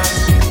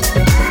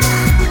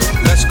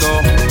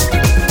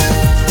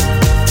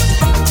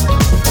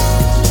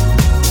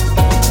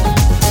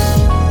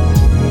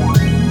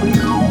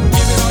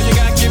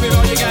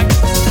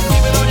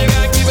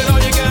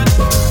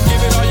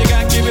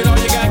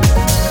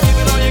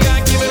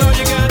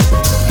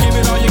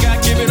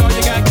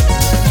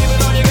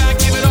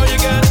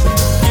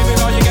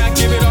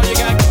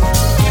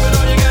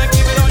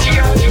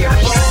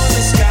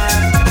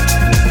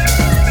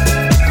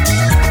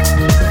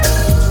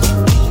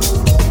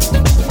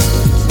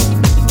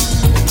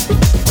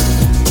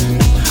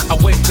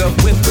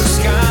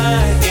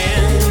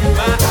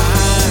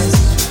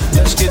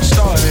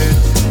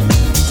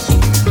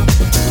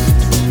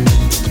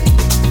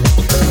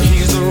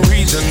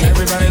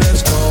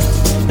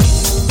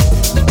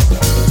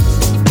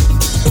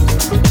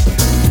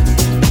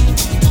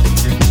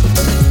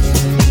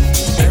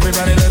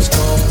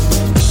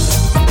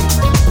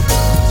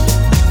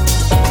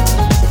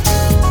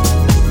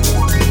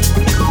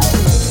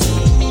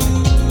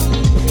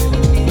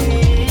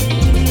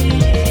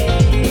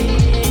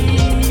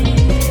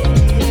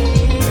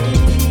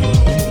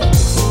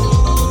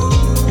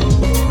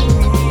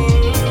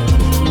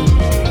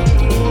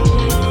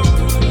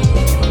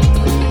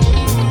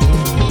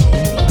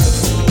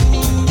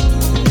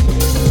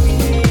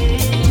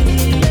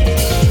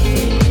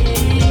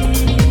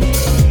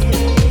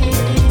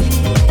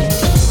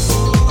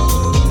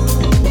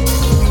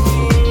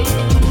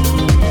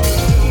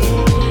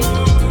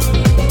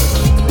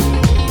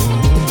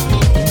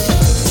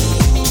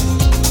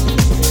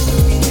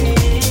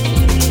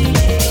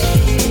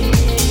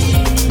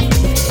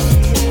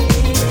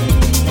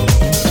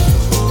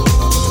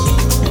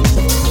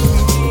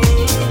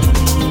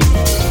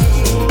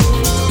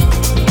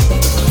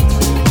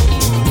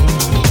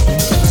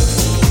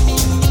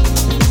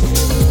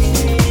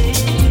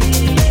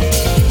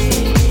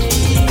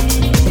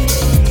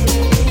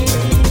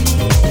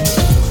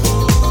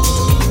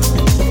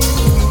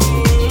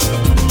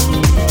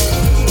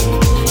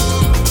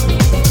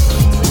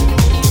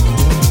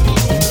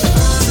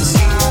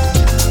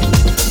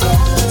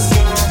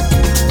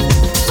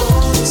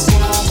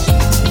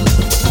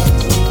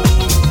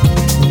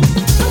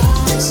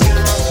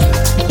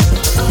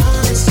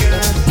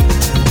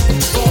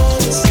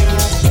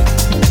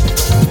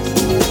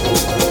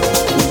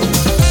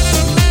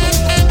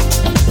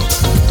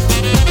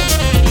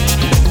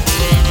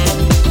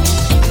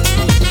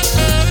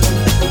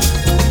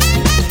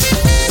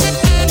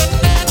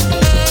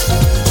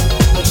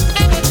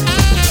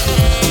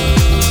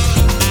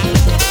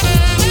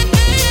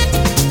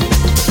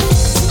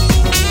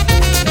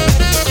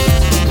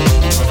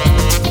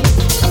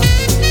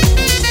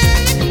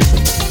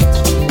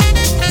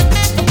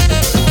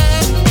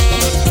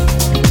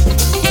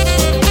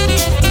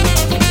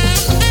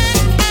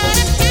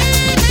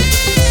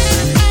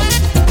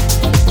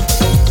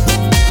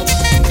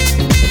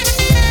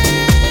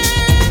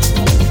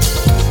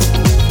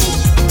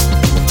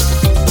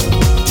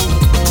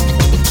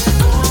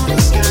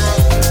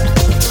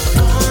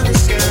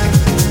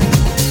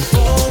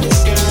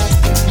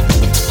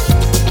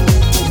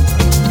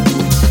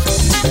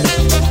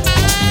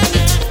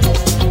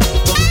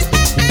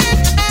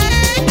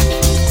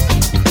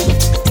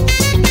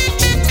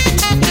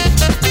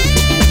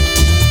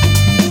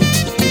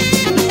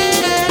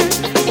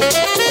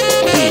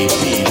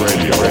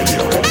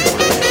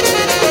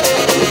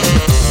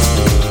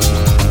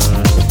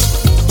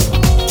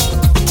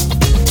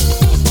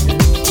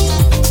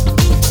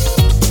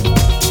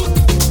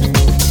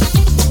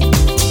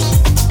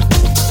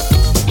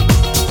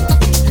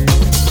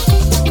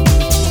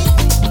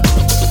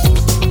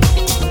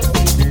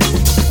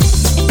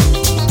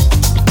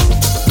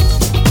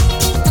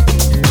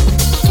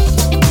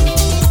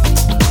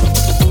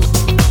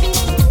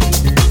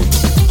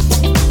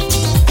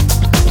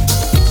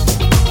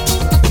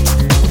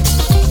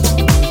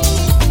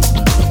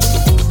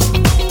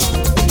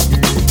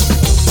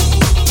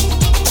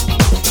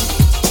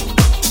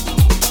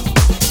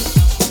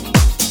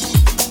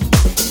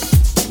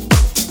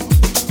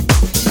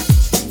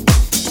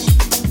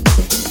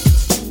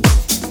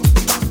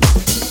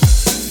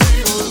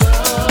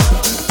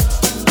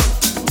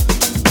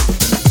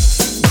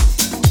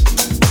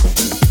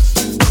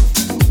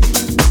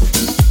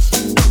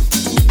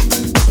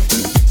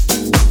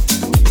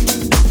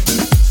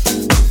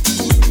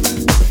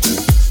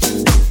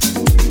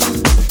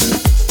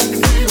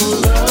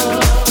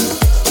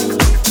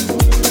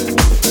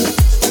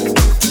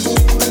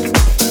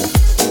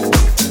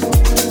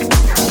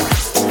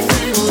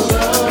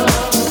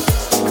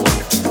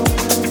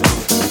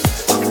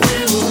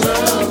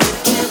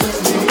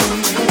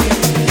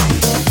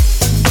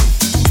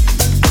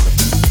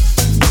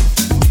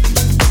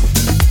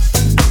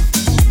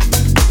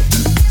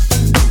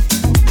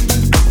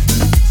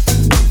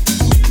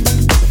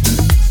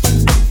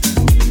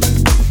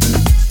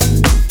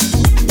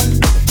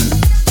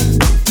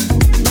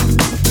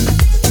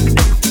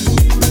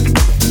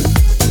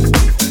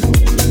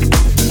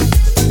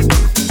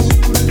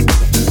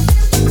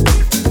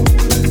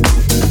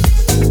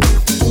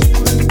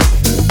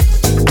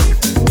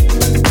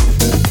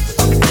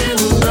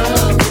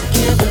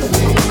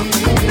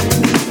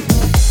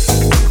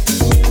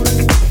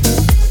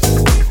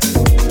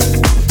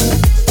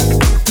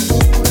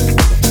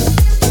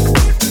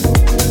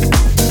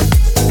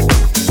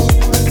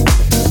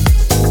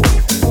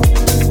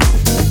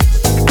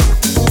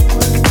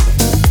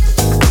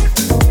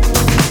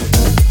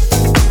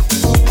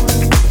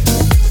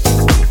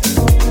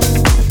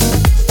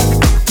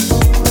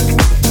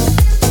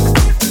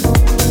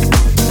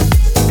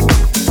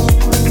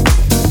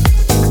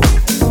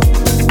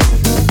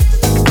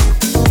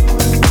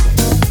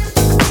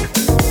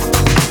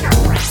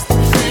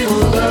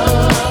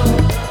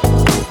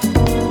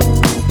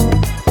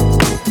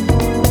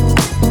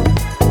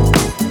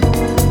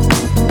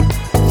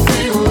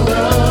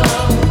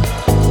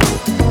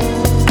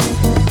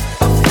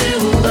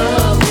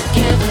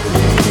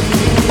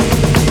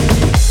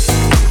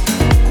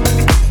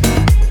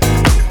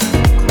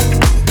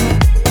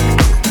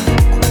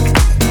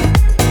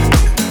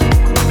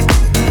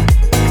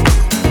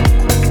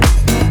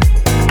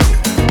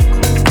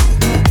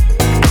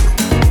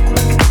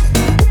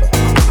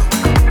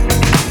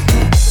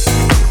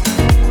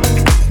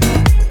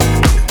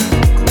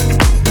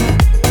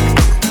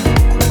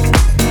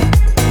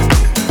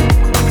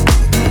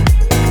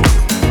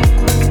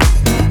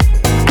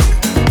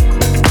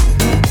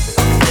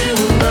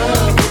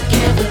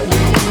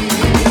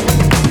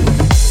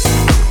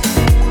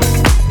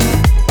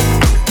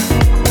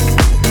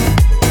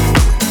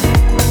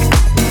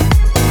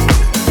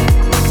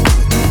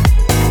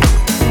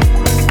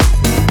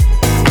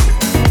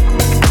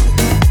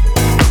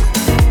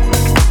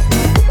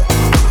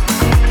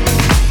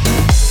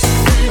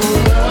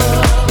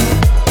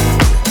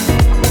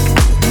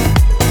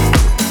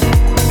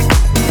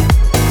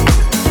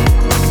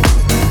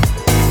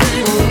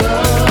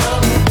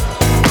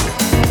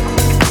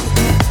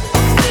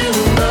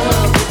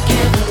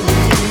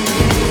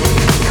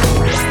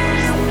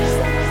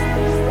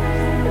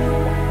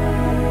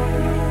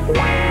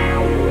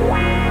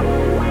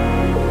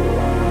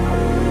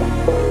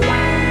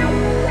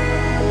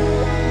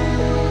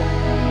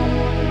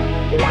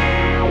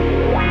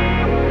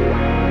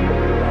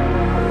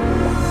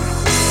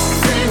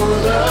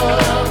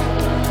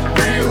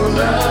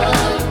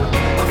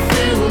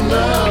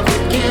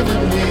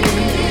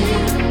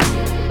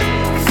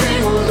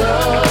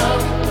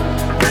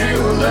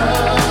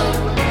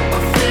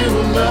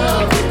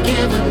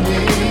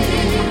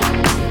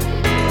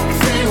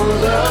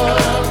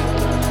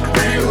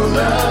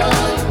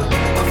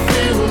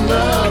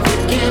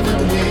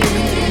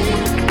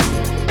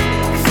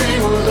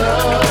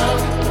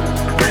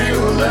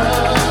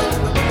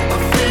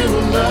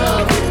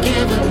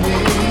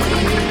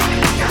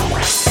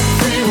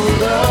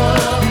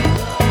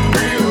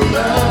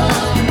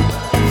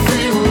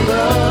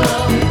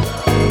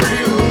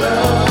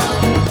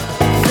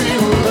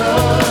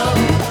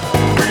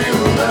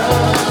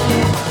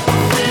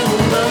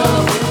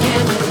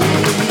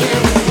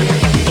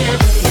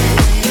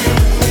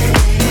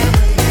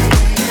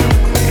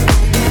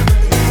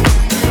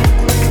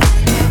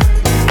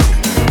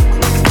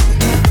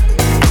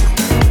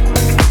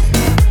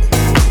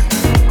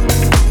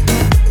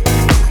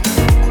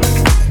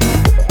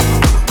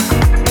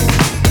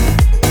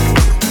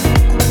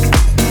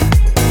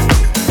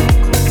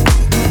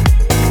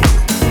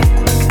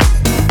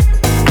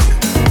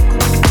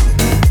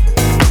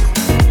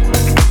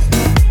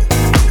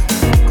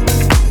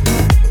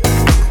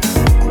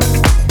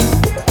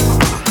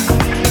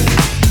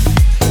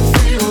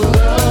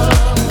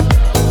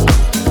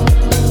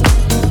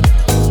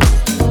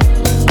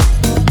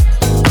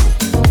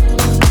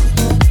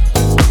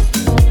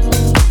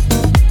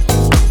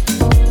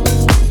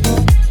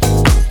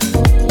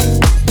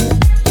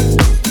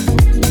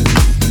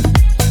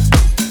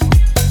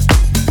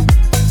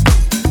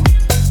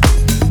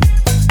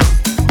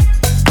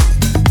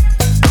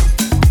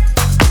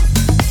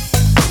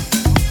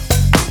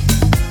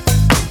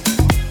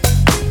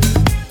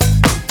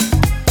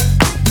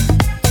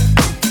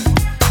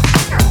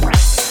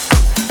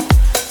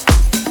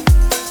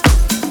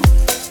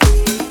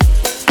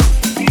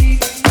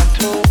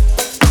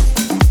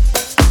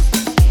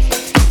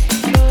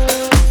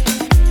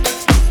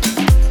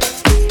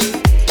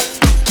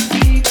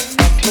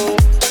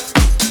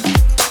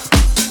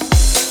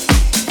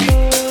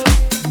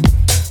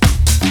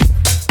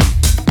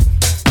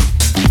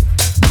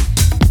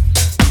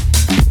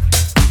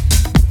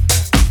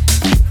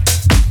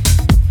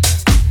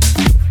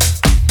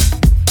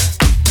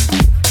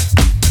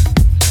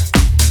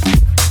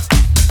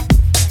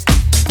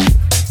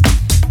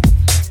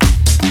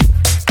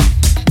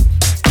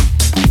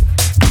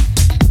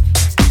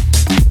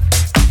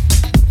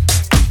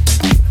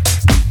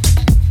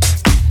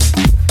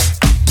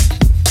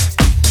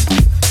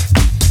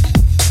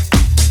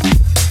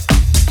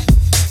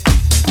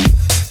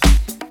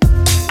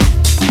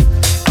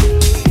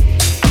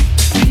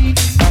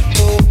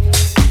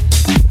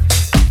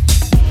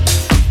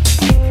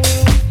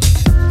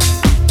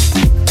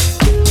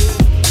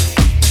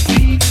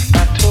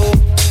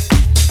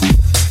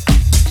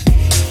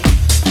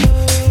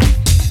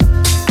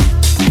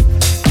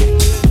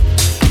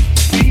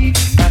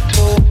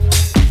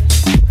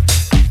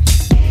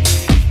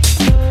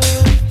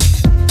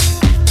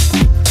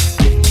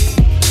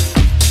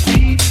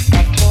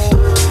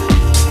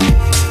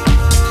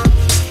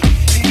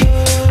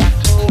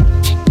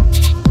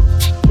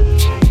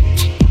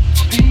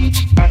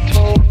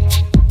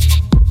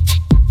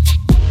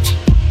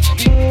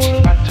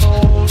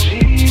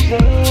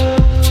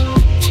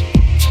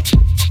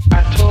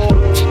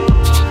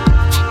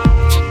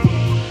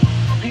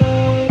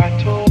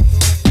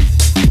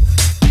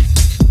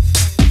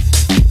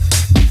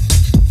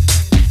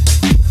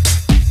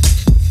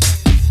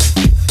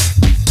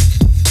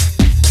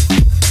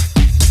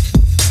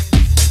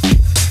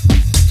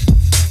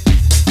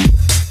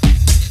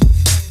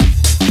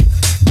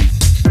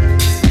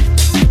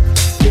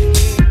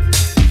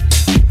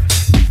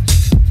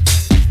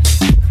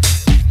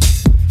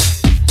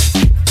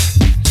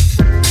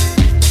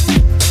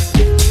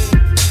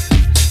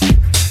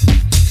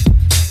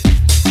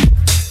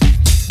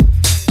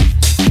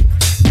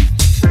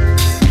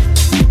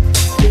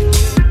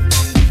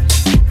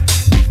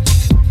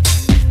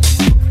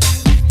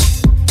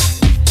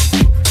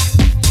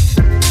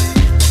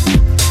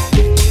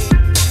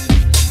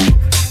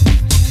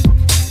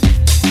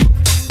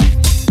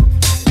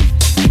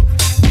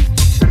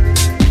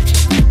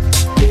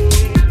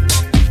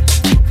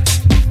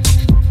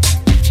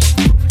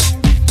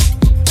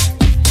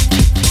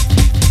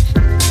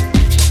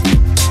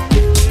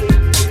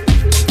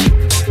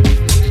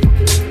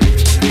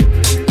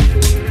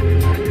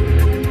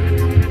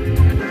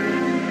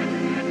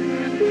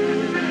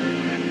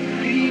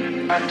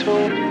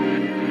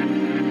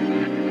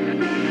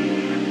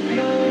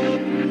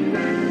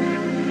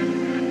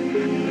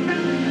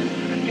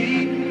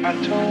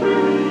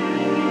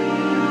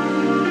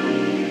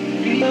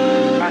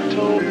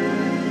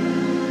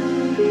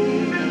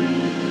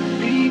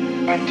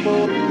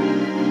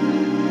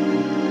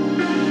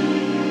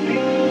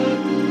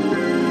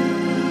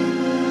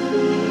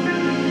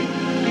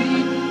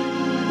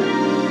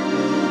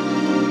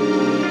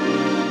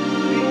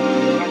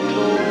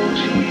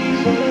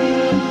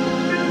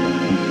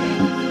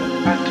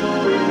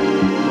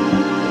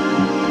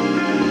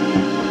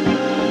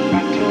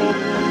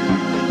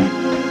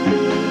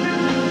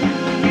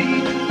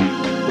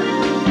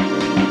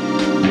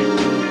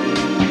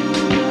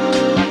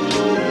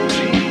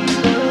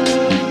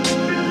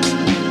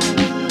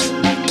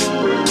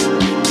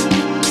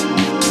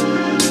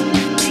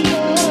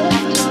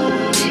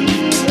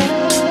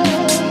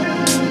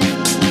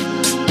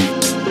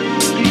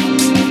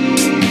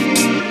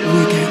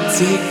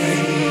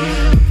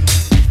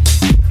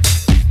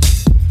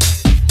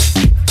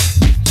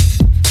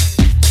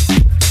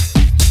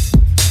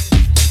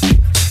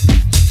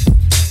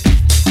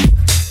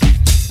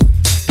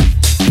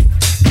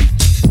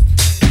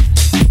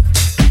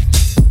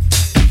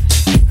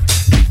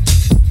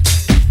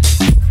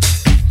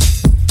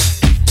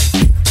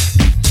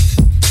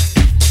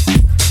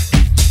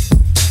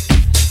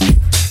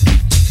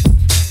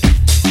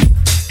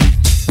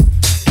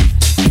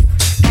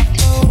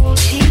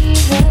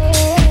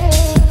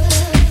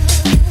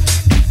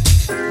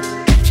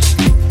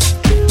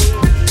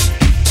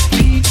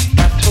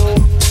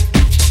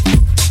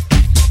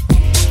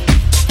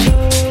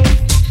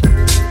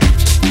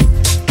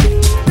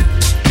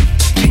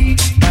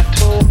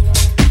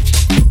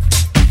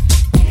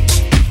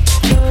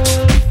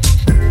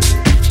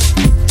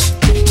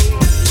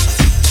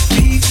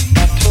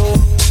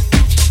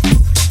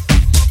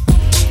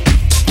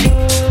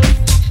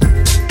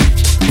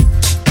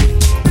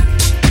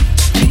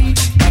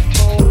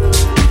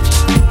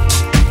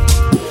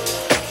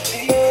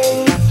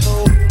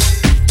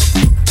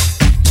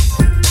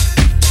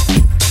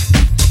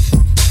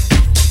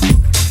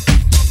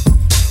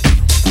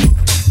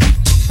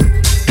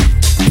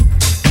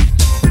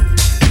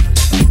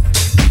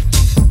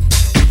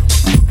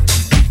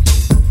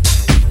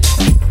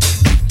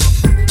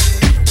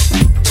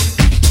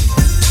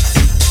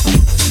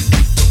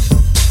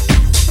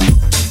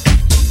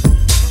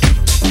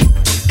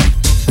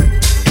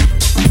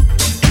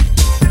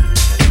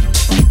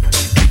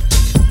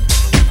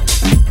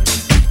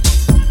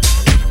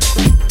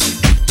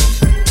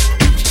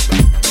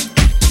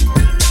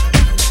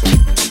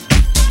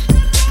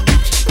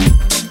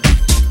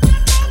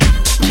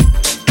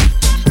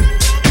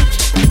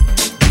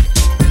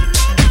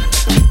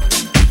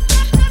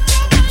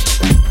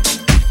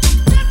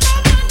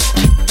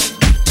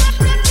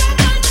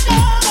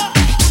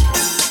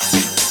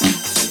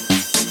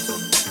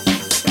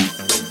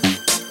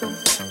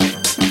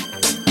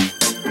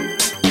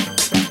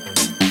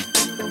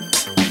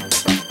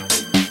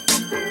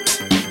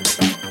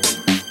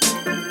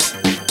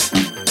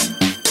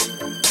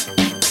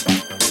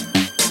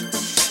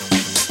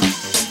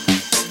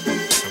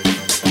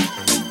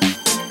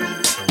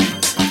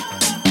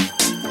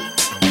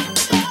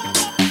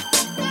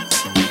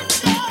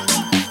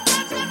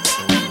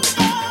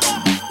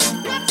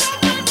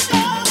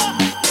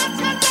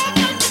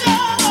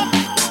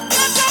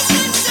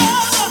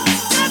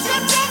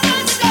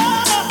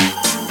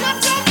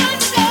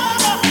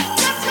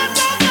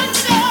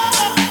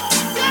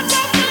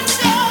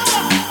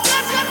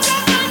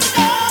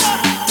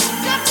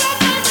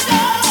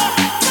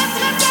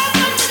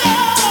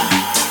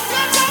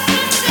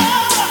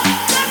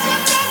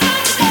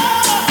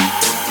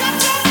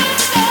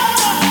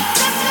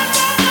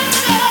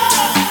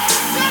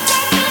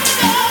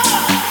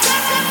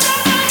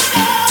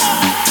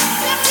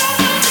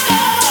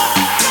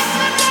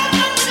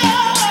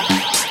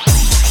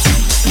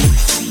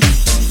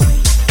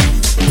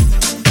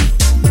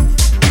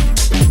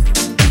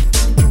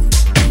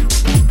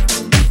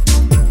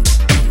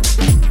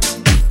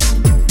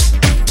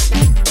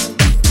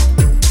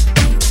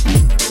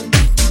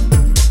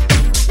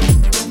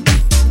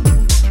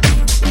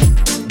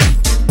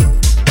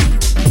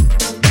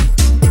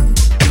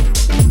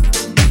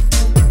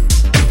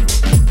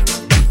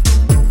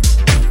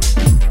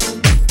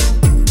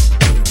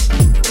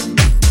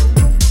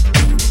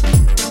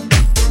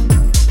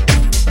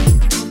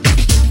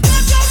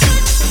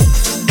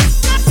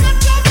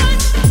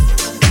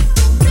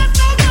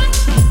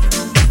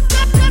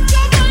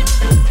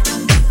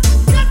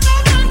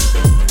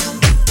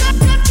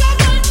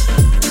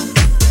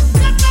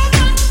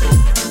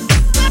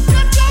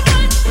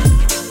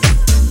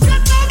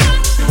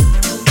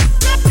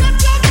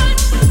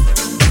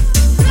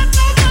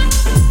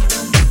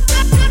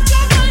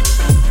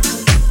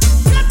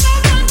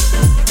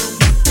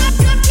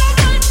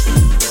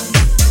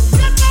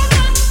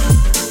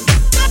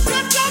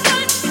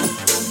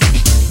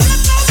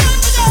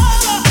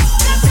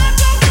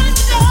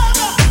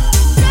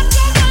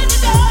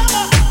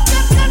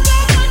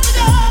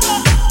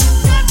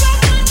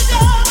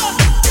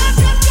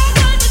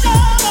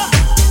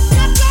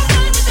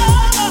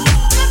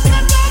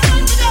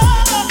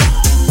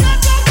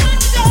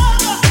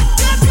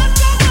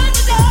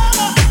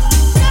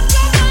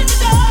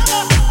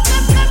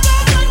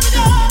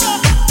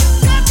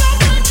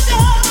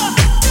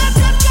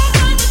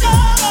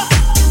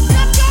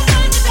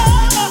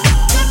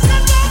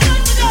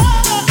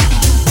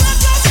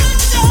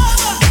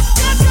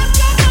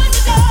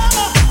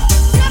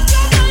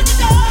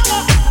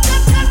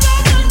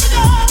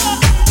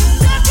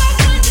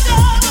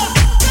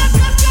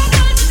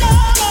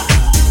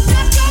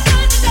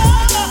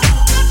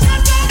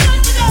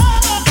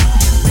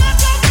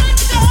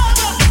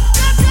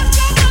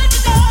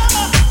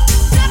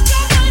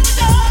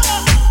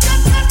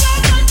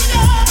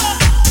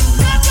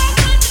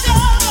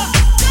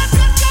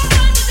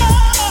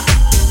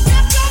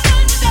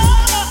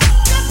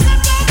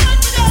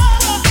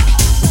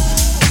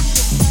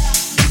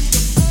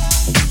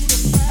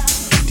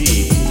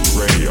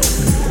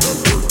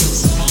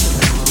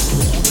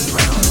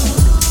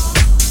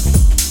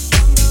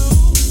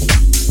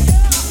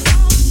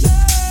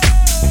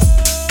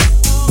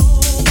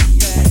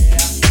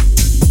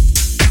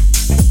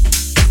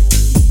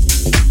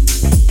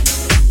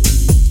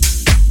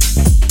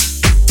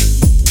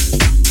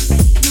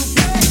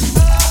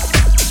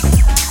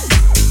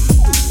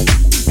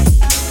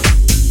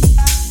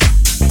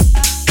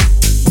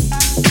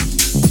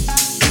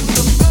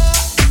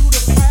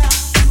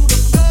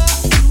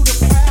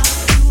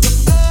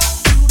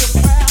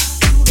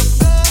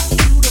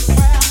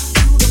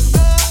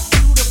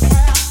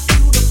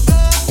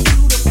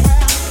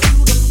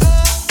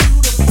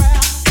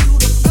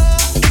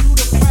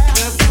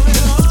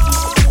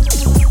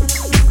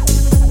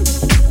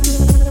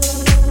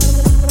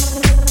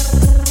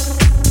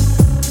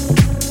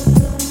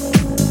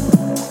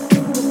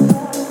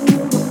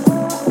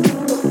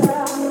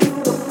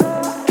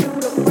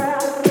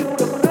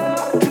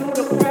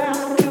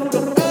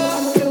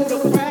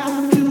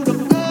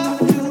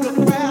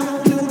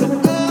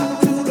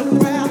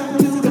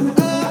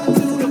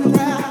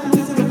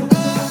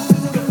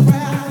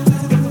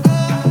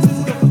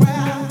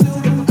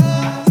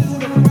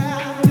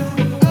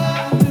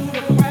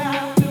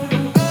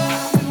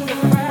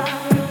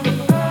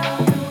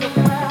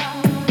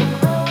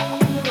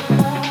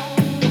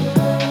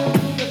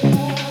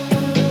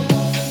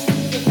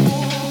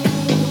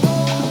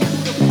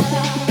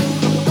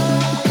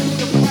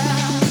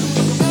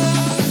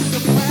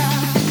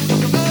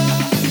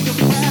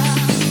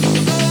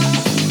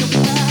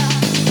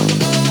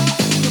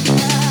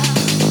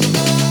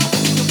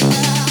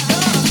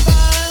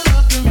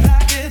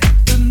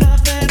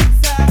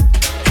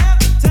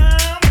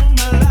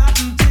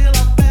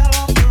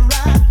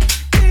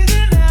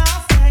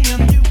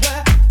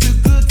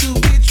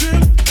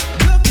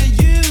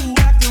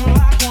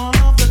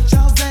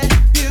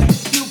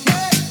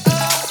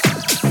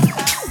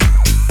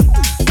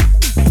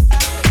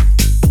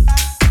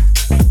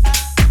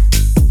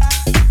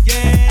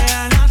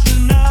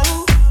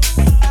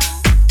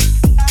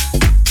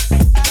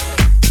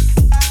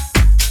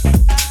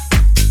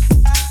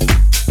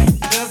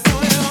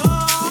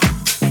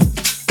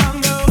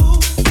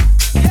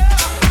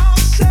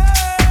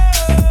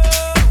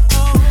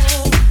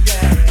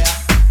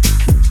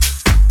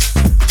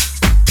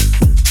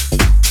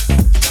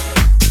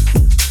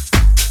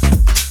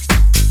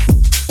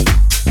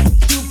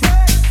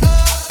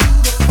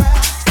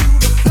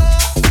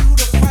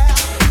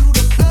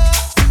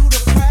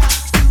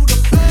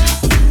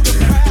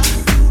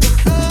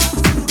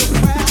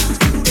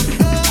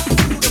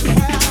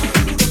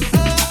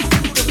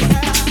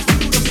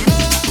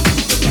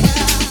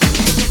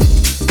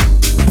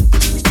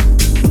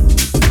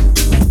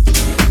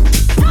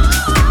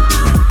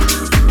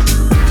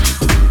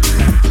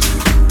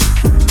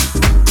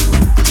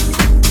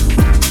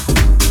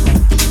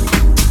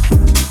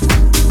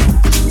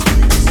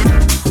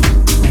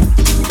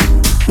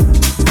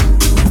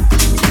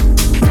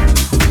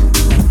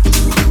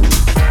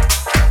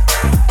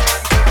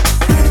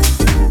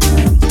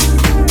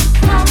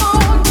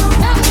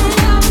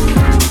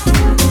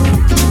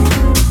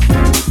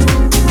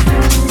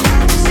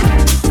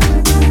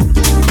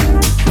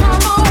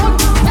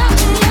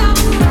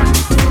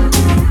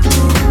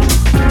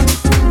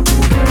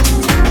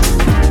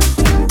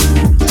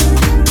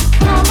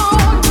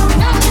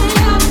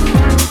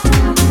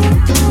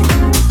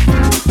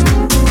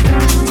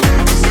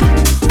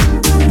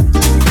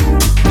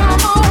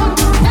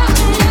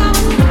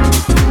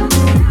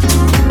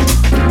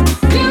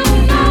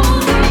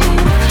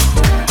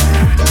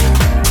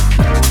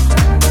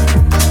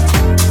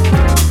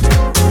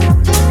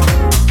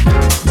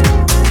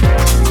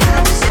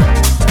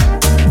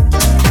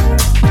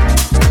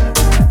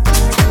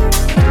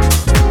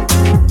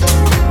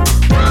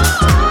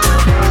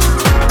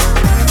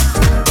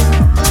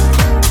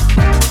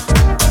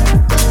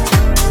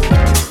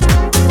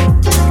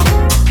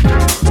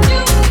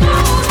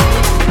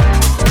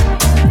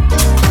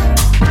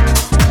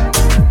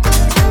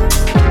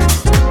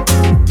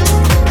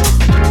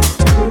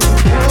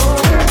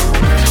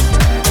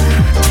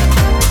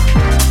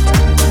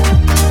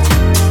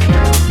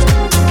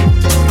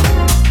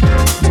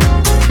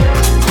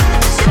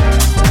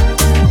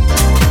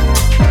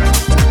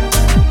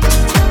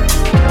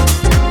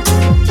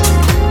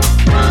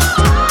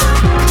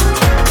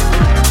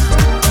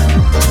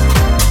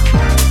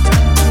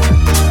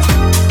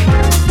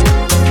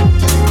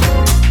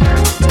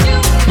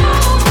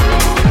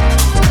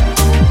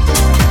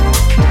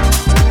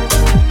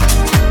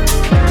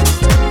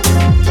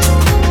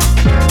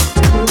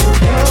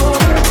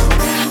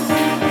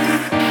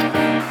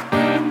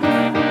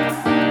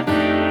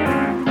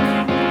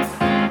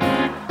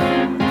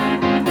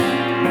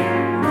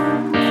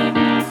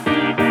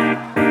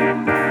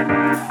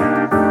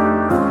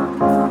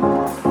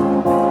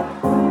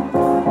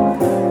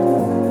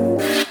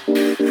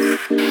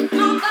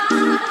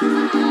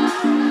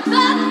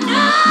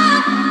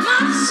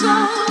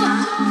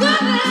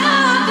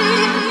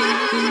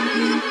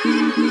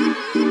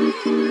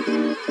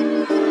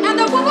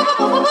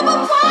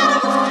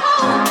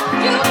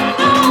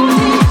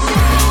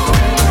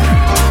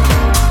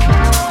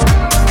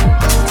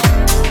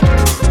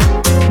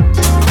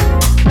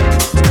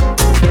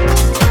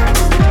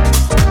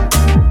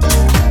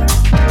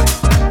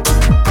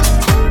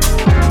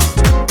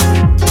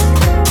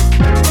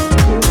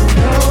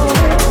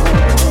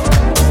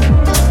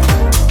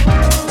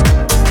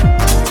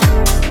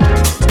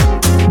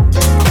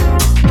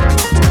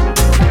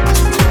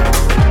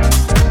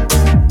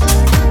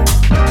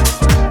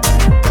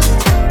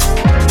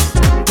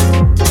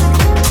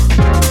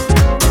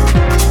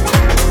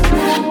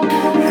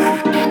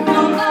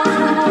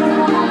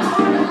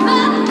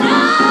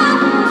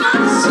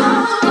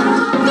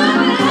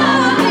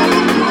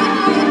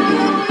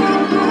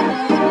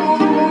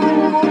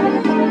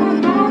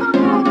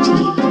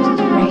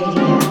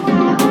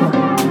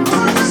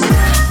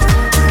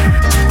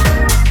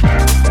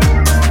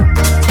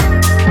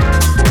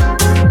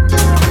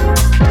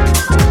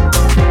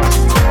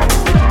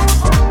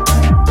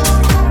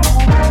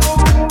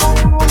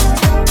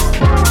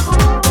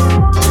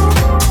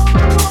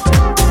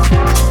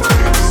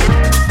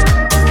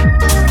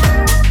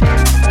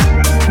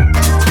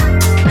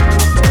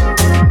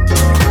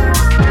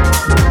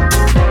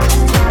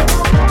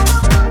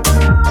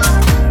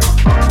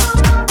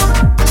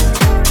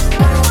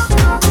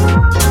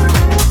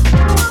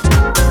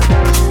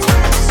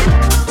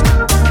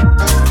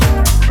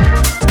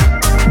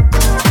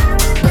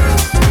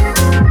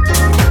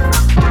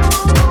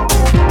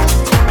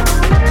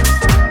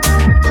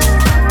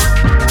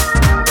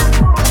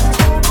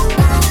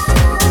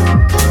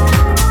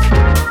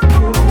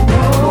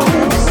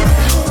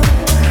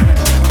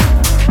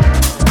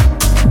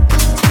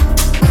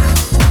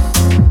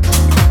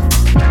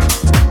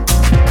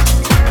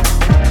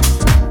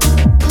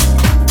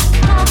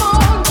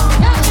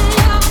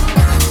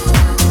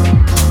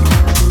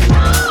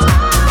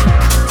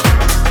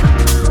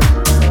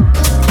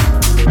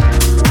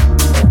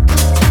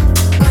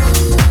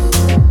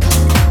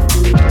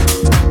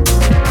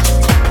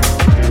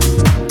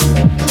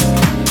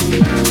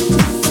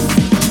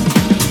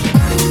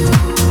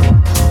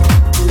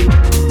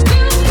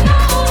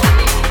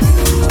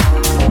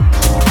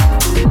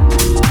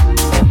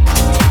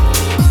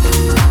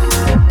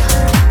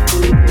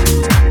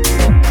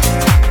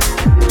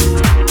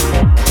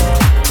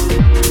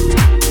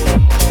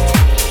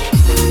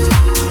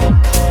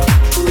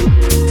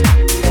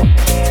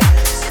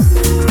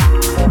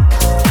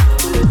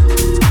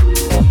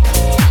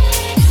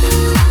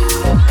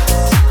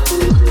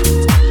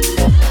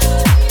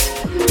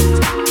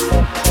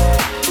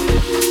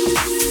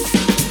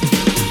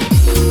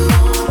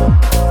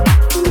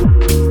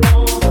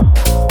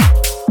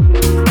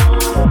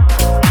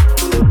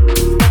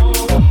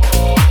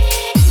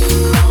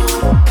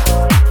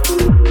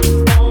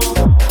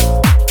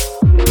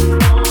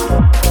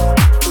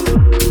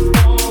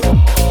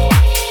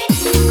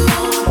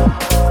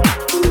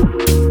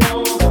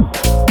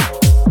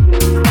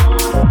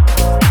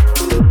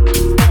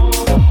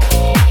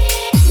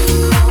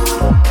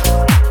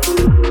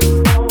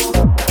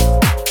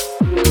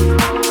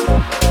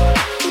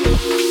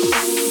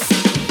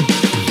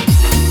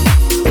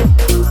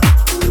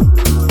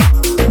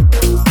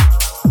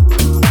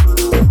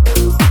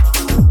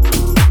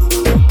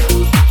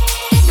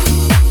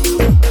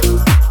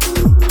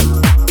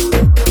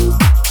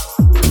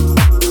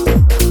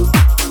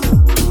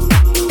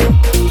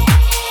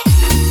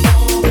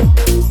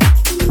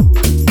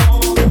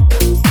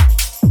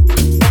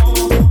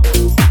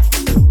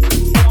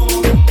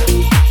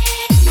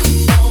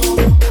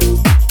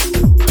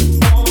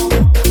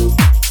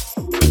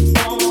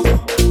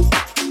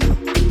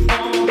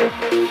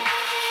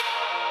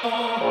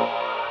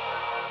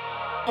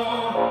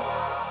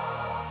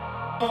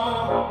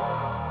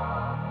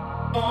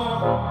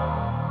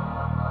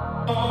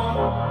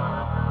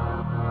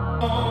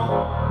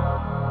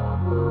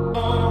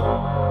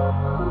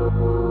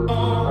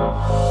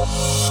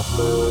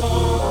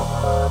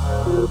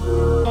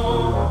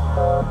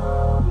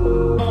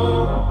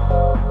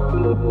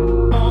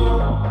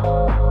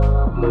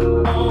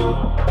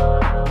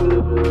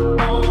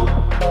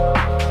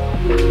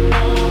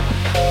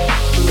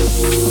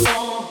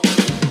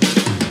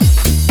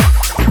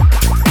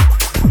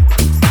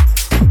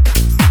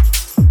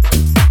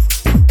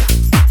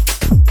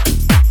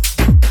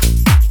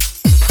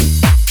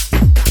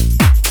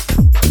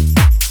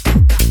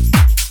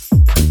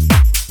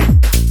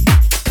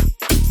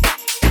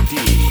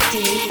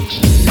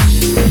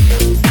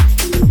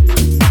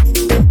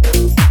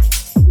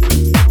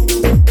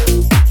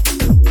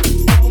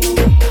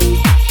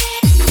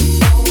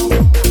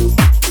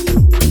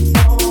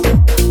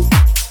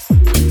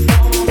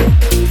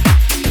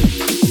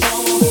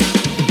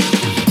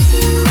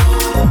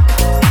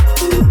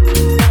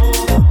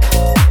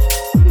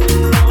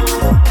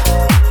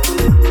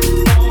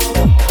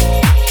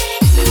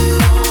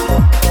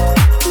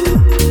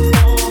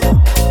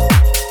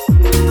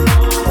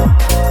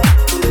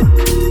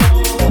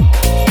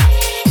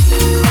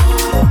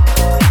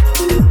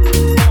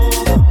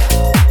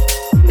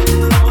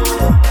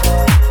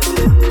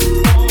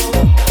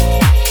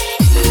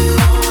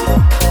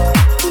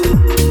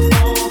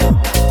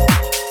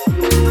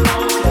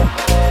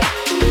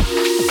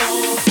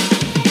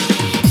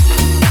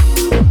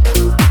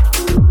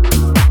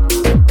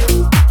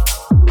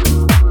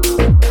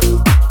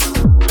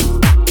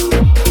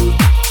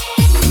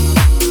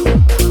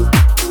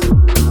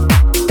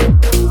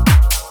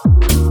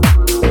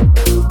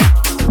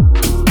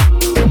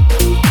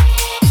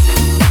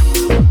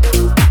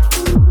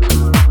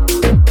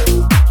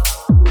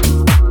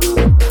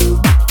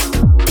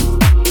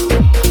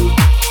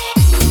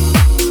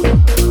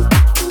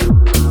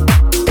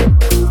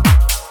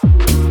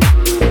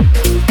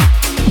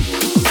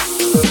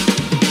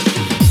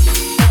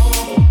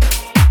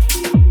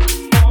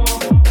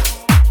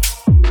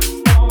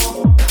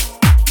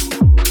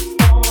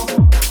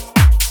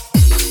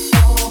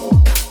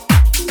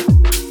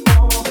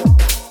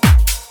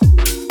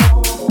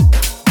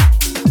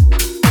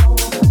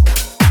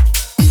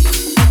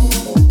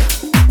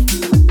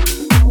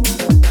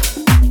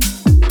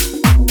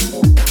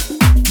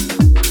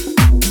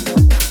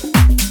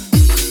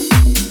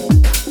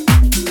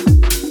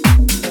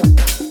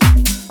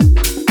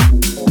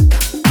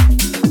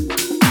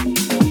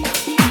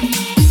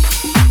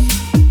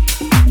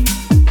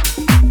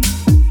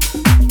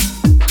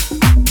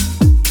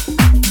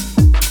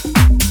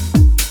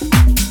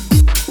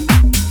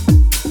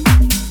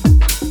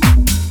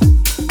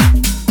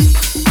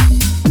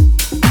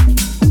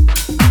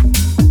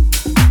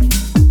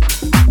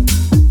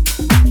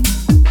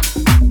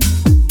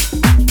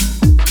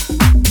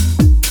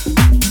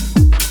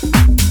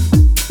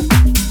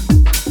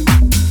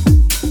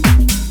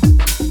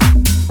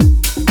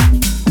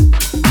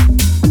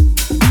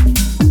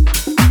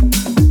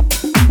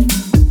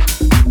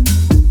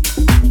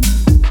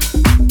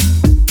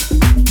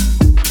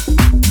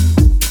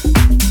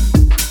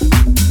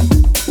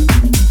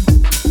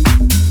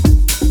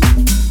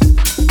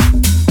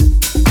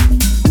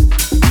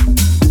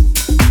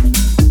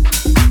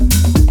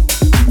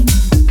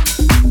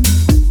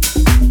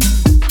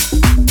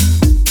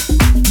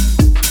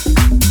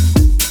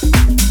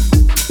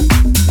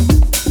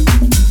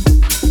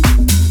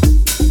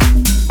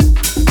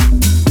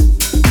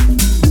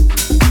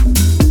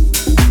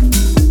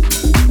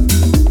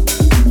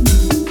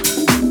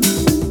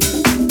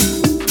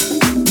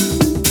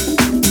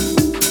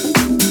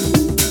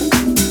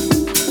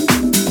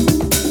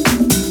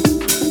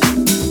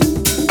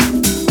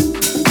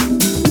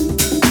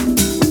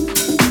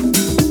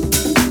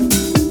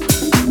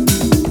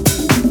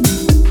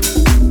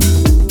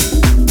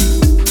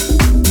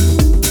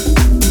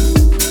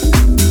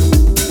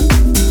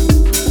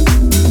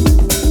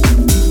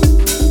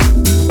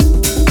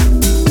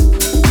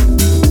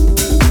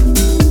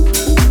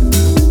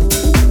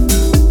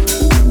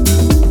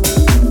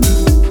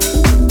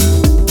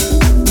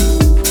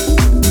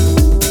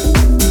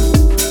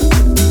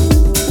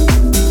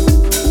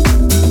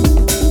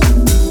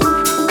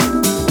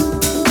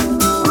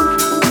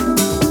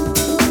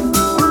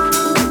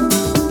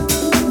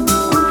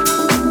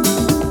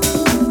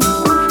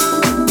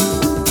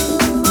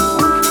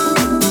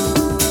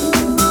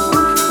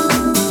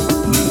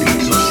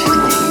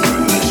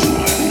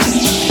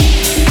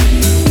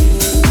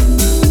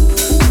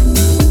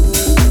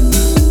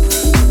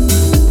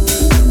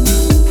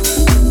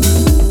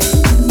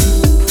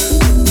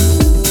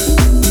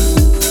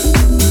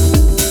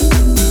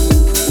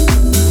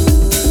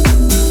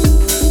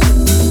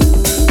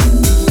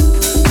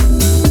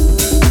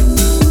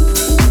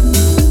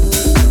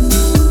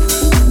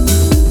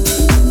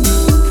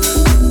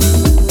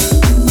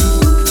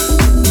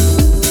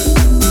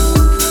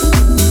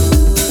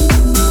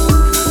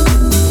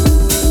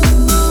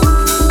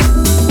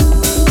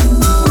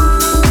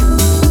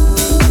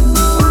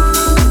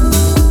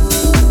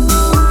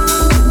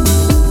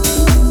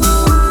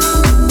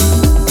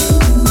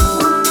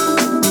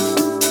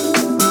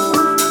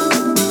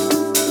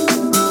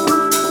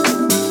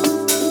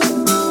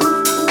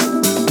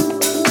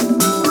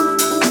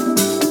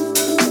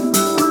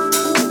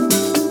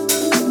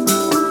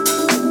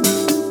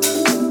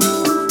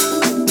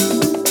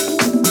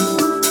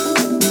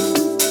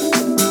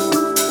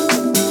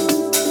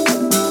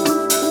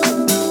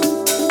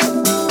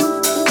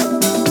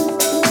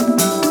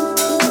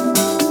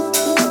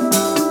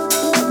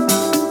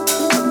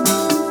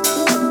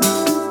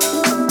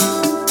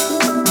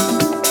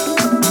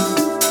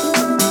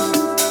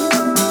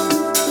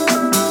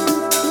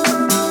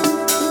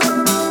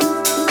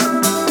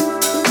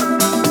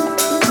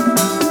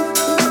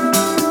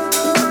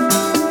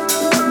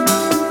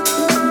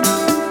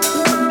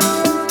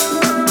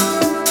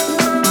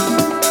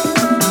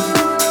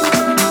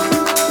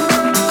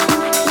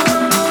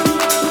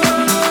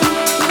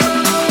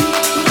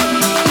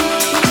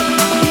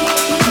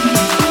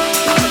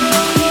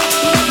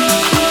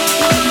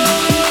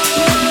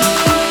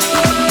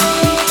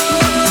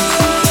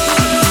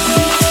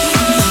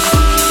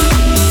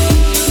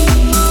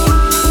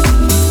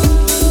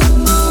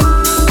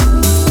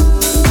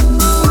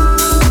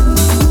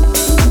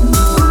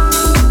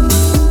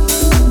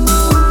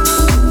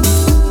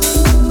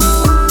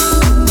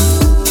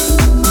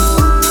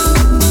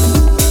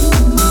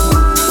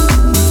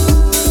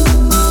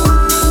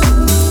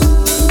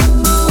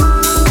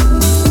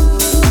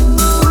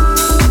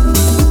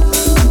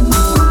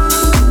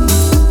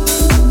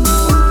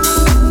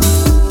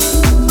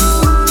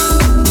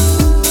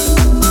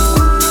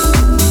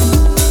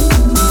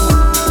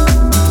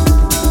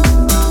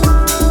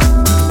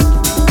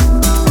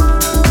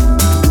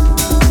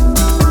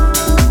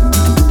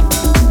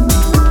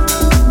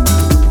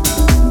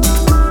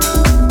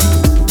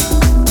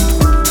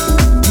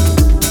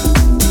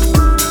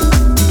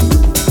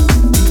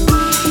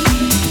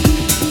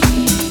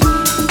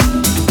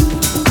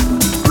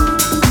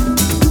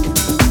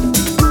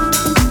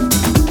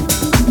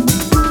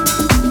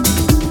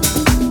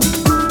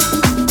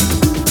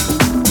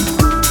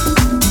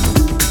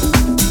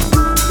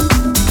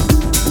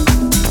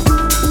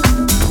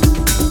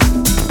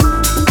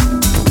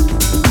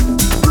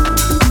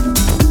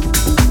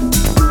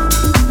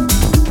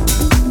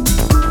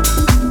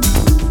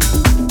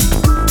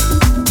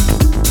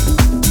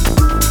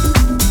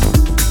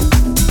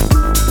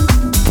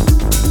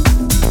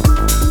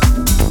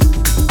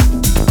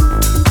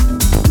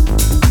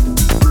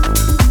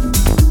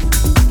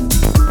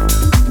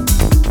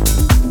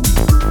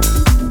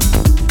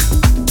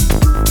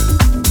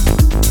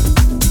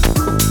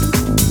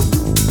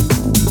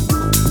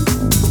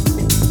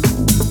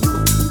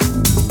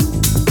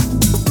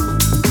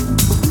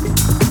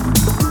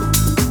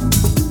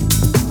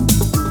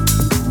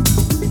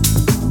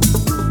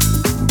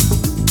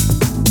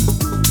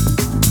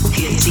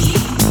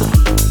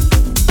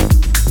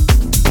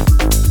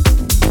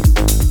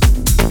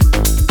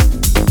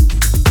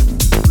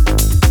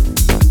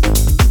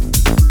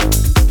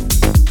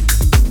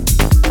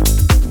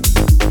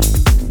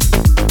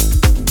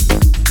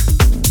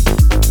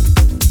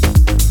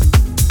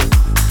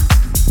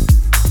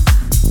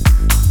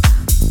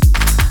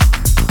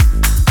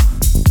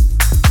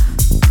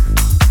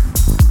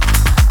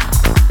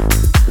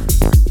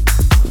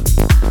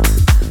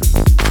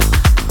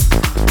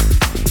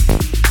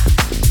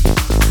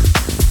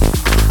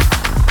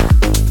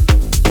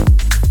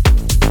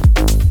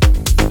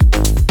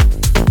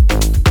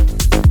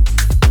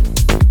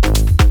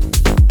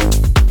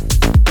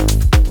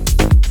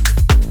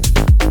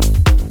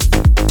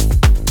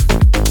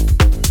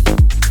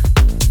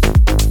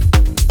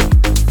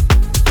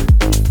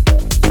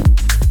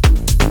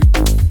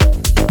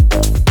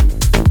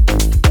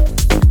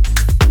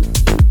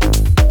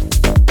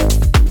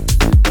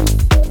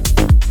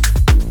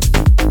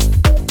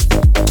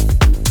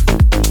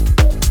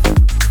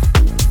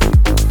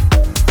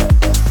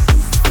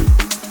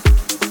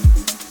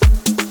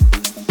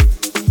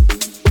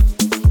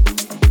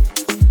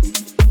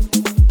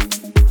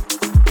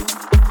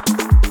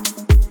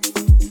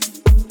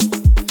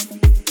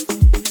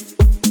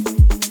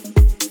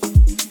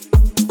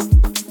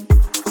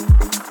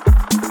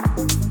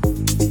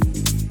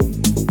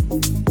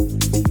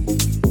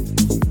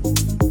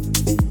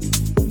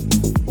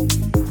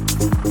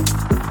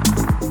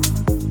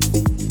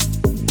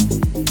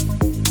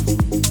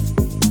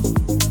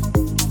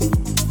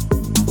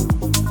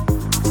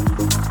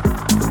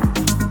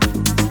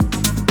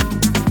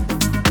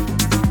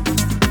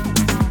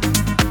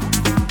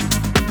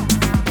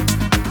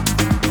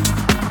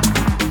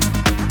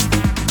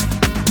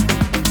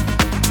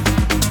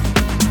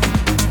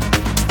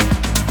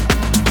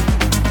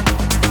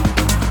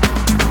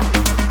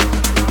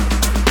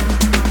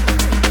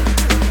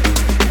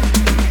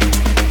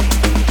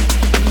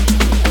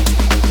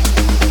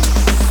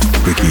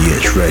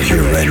VPH right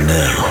here, right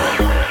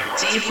now.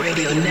 Deep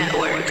Radio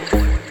Network,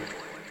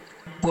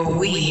 where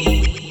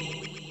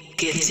we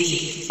get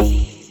deep.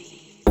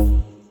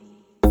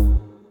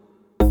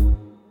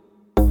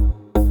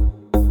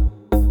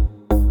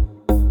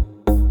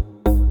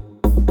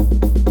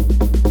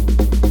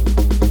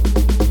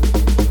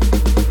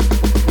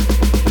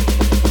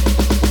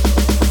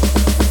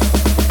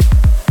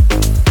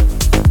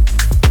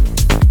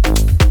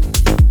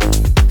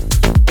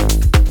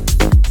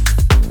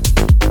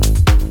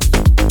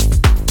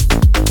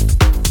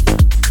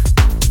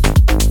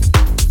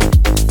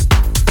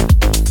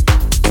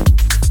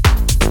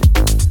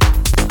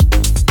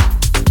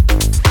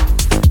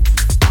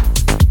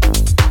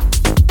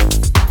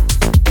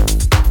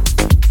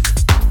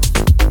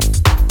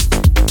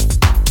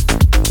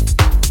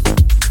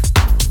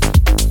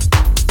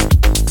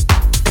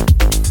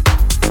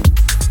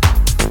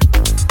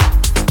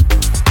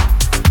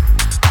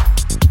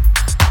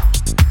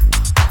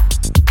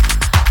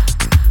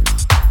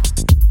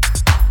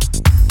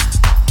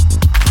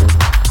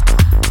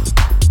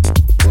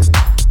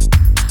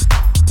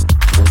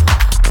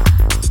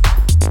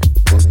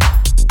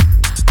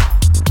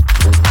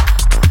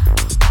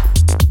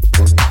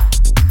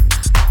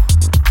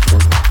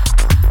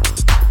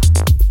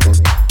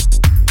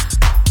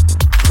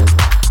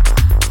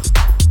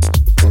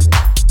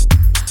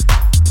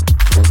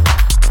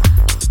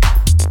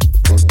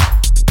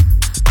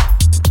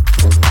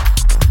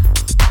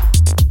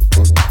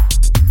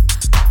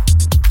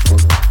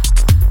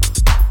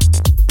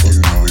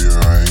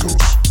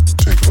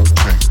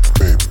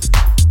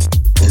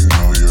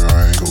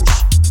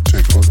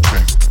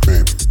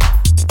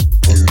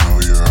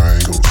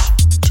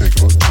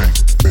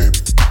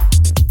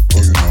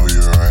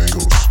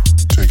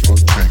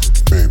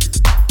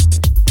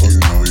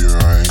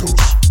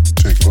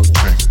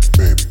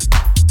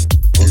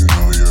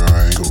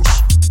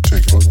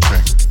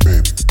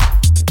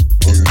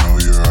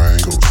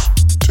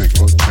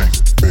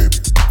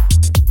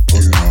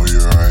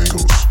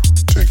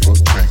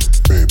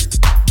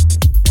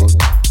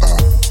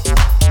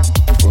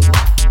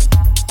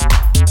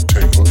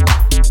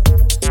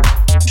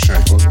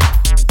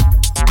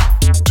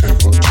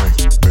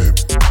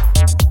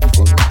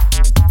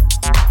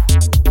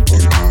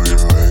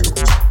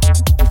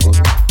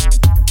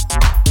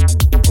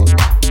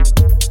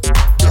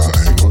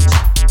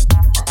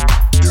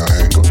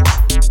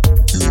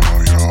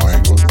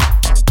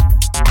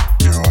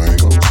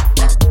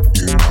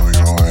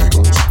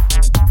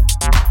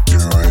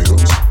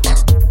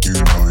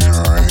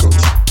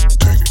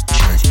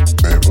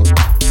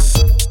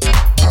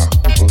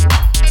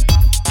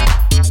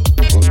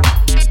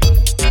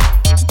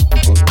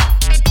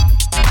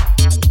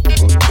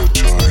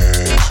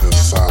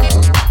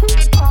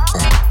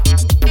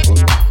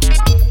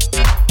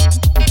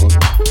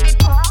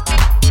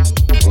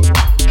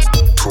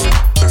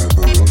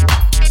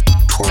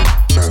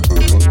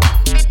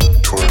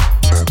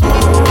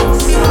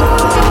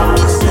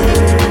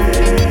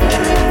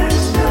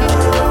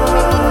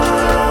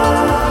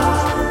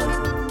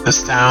 The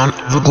sound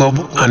of the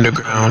global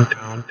underground,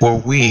 where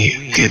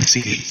we get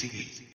deep.